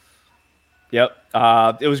 Yep.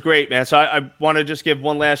 It was great, man. So I want to just give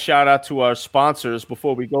one last shout out to our sponsors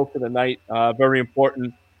before we go for the night. Very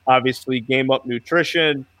important, obviously, Game Up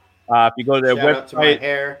Nutrition. If you go to their Shout out to my website,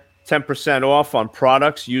 hair. 10% off on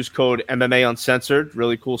products. Use code MMA Uncensored.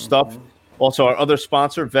 Really cool stuff. Also, our other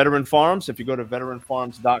sponsor, Veteran Farms. If you go to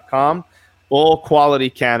veteranfarms.com, all quality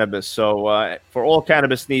cannabis. So for all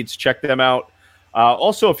cannabis needs, check them out.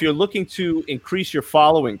 Also, if you're looking to increase your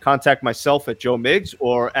following, contact myself at Joe Miggs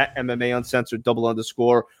or at MMA Uncensored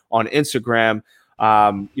 _ on Instagram.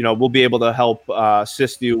 We'll be able to help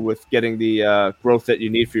assist you with getting the growth that you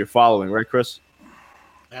need for your following. Right, Chris?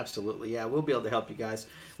 Absolutely, yeah. We'll be able to help you guys.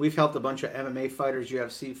 We've helped a bunch of MMA fighters,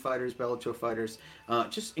 UFC fighters, Bellator fighters,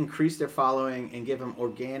 just increase their following and give them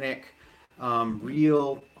organic,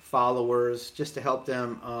 real followers, just to help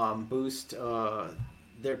them boost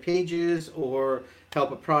their pages or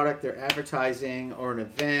help a product, their advertising or an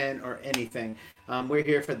event or anything. We're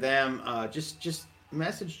here for them. Just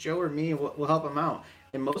message Joe or me, and we'll help them out.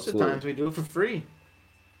 And most of the times we do it for free.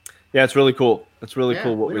 Yeah, it's really cool. It's really Yeah,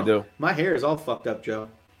 cool what we don't- do. My hair is all fucked up, Joe.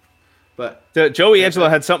 But Joey Angelo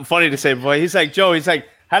had something funny to say, boy. He's like, Joe,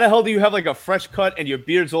 how the hell do you have like a fresh cut and your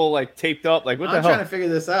beard's all like taped up? Like, what the I'm hell? trying to figure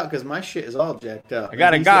this out because my shit is all jacked up. I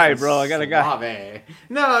got a He's guy, looking bro. I got a guy. suave.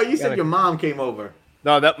 No, you said your mom came over.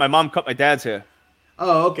 No, that my mom cut my dad's hair.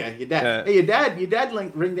 Oh, okay. Your dad. Yeah. Hey, your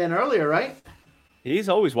dad ringed in earlier, right? He's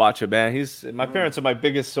always watching, man. My parents are my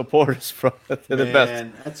biggest supporters. They're the best.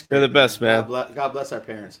 Man, that's They're the great, best, man. God bless our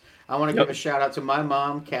parents. I want to Yep. give a shout out to my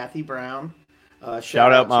mom, Kathy Brown.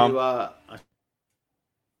 Shout out, Mom.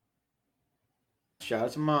 Shout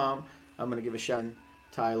out to Mom. I'm going to give a shout out to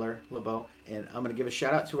Tyler LeBeau. And I'm going to give a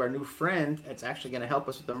shout out to our new friend that's actually going to help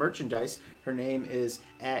us with the merchandise. Her name is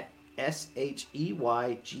at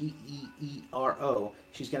Sheygeero.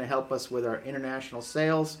 She's going to help us with our international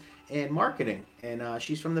sales and marketing. And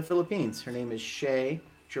she's from the Philippines. Her name is Shea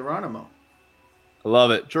Geronimo. I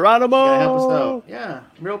love it. Geronimo! She's going to help us out. Yeah.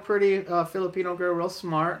 Real pretty Filipino girl, real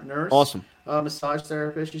smart, nurse. Awesome. Massage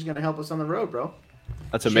therapist. She's going to help us on the road, bro.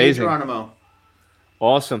 That's amazing. Shea Geronimo.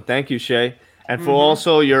 Awesome. Thank you, Shay. And for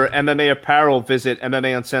also your MMA apparel, visit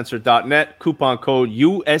MMAuncensored.net. Coupon code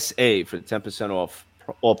USA for 10% off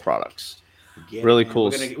all products. Really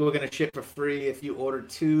cool. We're gonna ship for free. If you order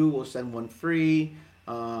 2, we'll send 1 free.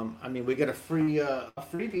 We get a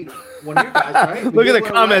freebie. One of your guys, right? Look at the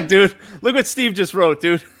comment, dude. Look what Steve just wrote,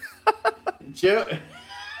 dude. Joe.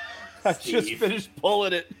 I just finished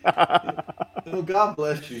pulling it. Oh, God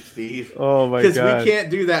bless you, Steve. Oh, my God. Because we can't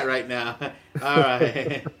do that right now. All right.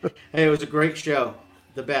 Hey, it was a great show.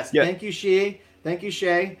 The best. Yeah. Thank you, Shea. Thank you,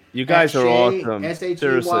 Shay. You guys are awesome.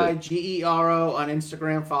 Sheygeero on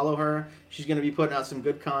Instagram. Follow her. She's going to be putting out some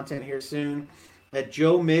good content here soon. At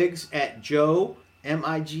Joe Miggs, at Joe,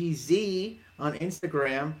 M-I-G-Z on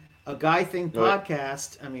Instagram. A Guy Thing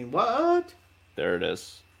podcast. I mean, what? There it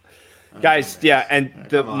is. Guys, yeah, and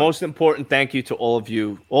the most important thank you to all of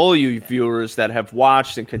you viewers that have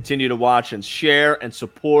watched and continue to watch and share and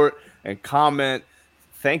support and comment.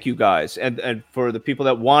 Thank you guys. And for the people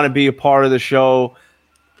that want to be a part of the show,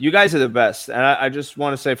 you guys are the best. And I just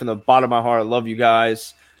want to say from the bottom of my heart, I love you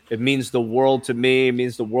guys. It means the world to me. It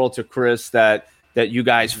means the world to Chris that you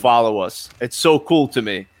guys follow us. It's so cool to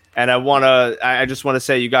me. And I just want to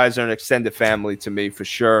say you guys are an extended family to me for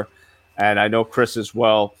sure. And I know Chris as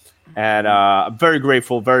well. And I'm very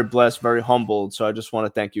grateful, very blessed, very humbled. So I just want to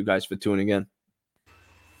thank you guys for tuning in.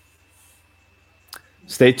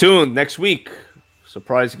 Stay tuned next week.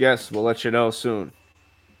 Surprise guest. We'll let you know soon.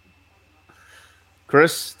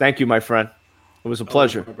 Chris, thank you, my friend. It was a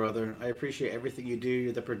pleasure. My brother, I appreciate everything you do.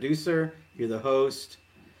 You're the producer, you're the host,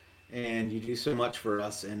 and you do so much for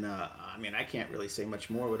us. And I can't really say much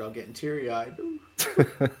more without getting teary-eyed.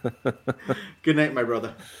 Good night, my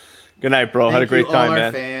brother. Good night, bro. Had a great time,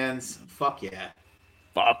 man. Fans. Fuck yeah.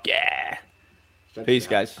 Fuck yeah. Peace,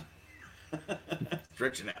 guys.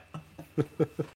 Stretching out.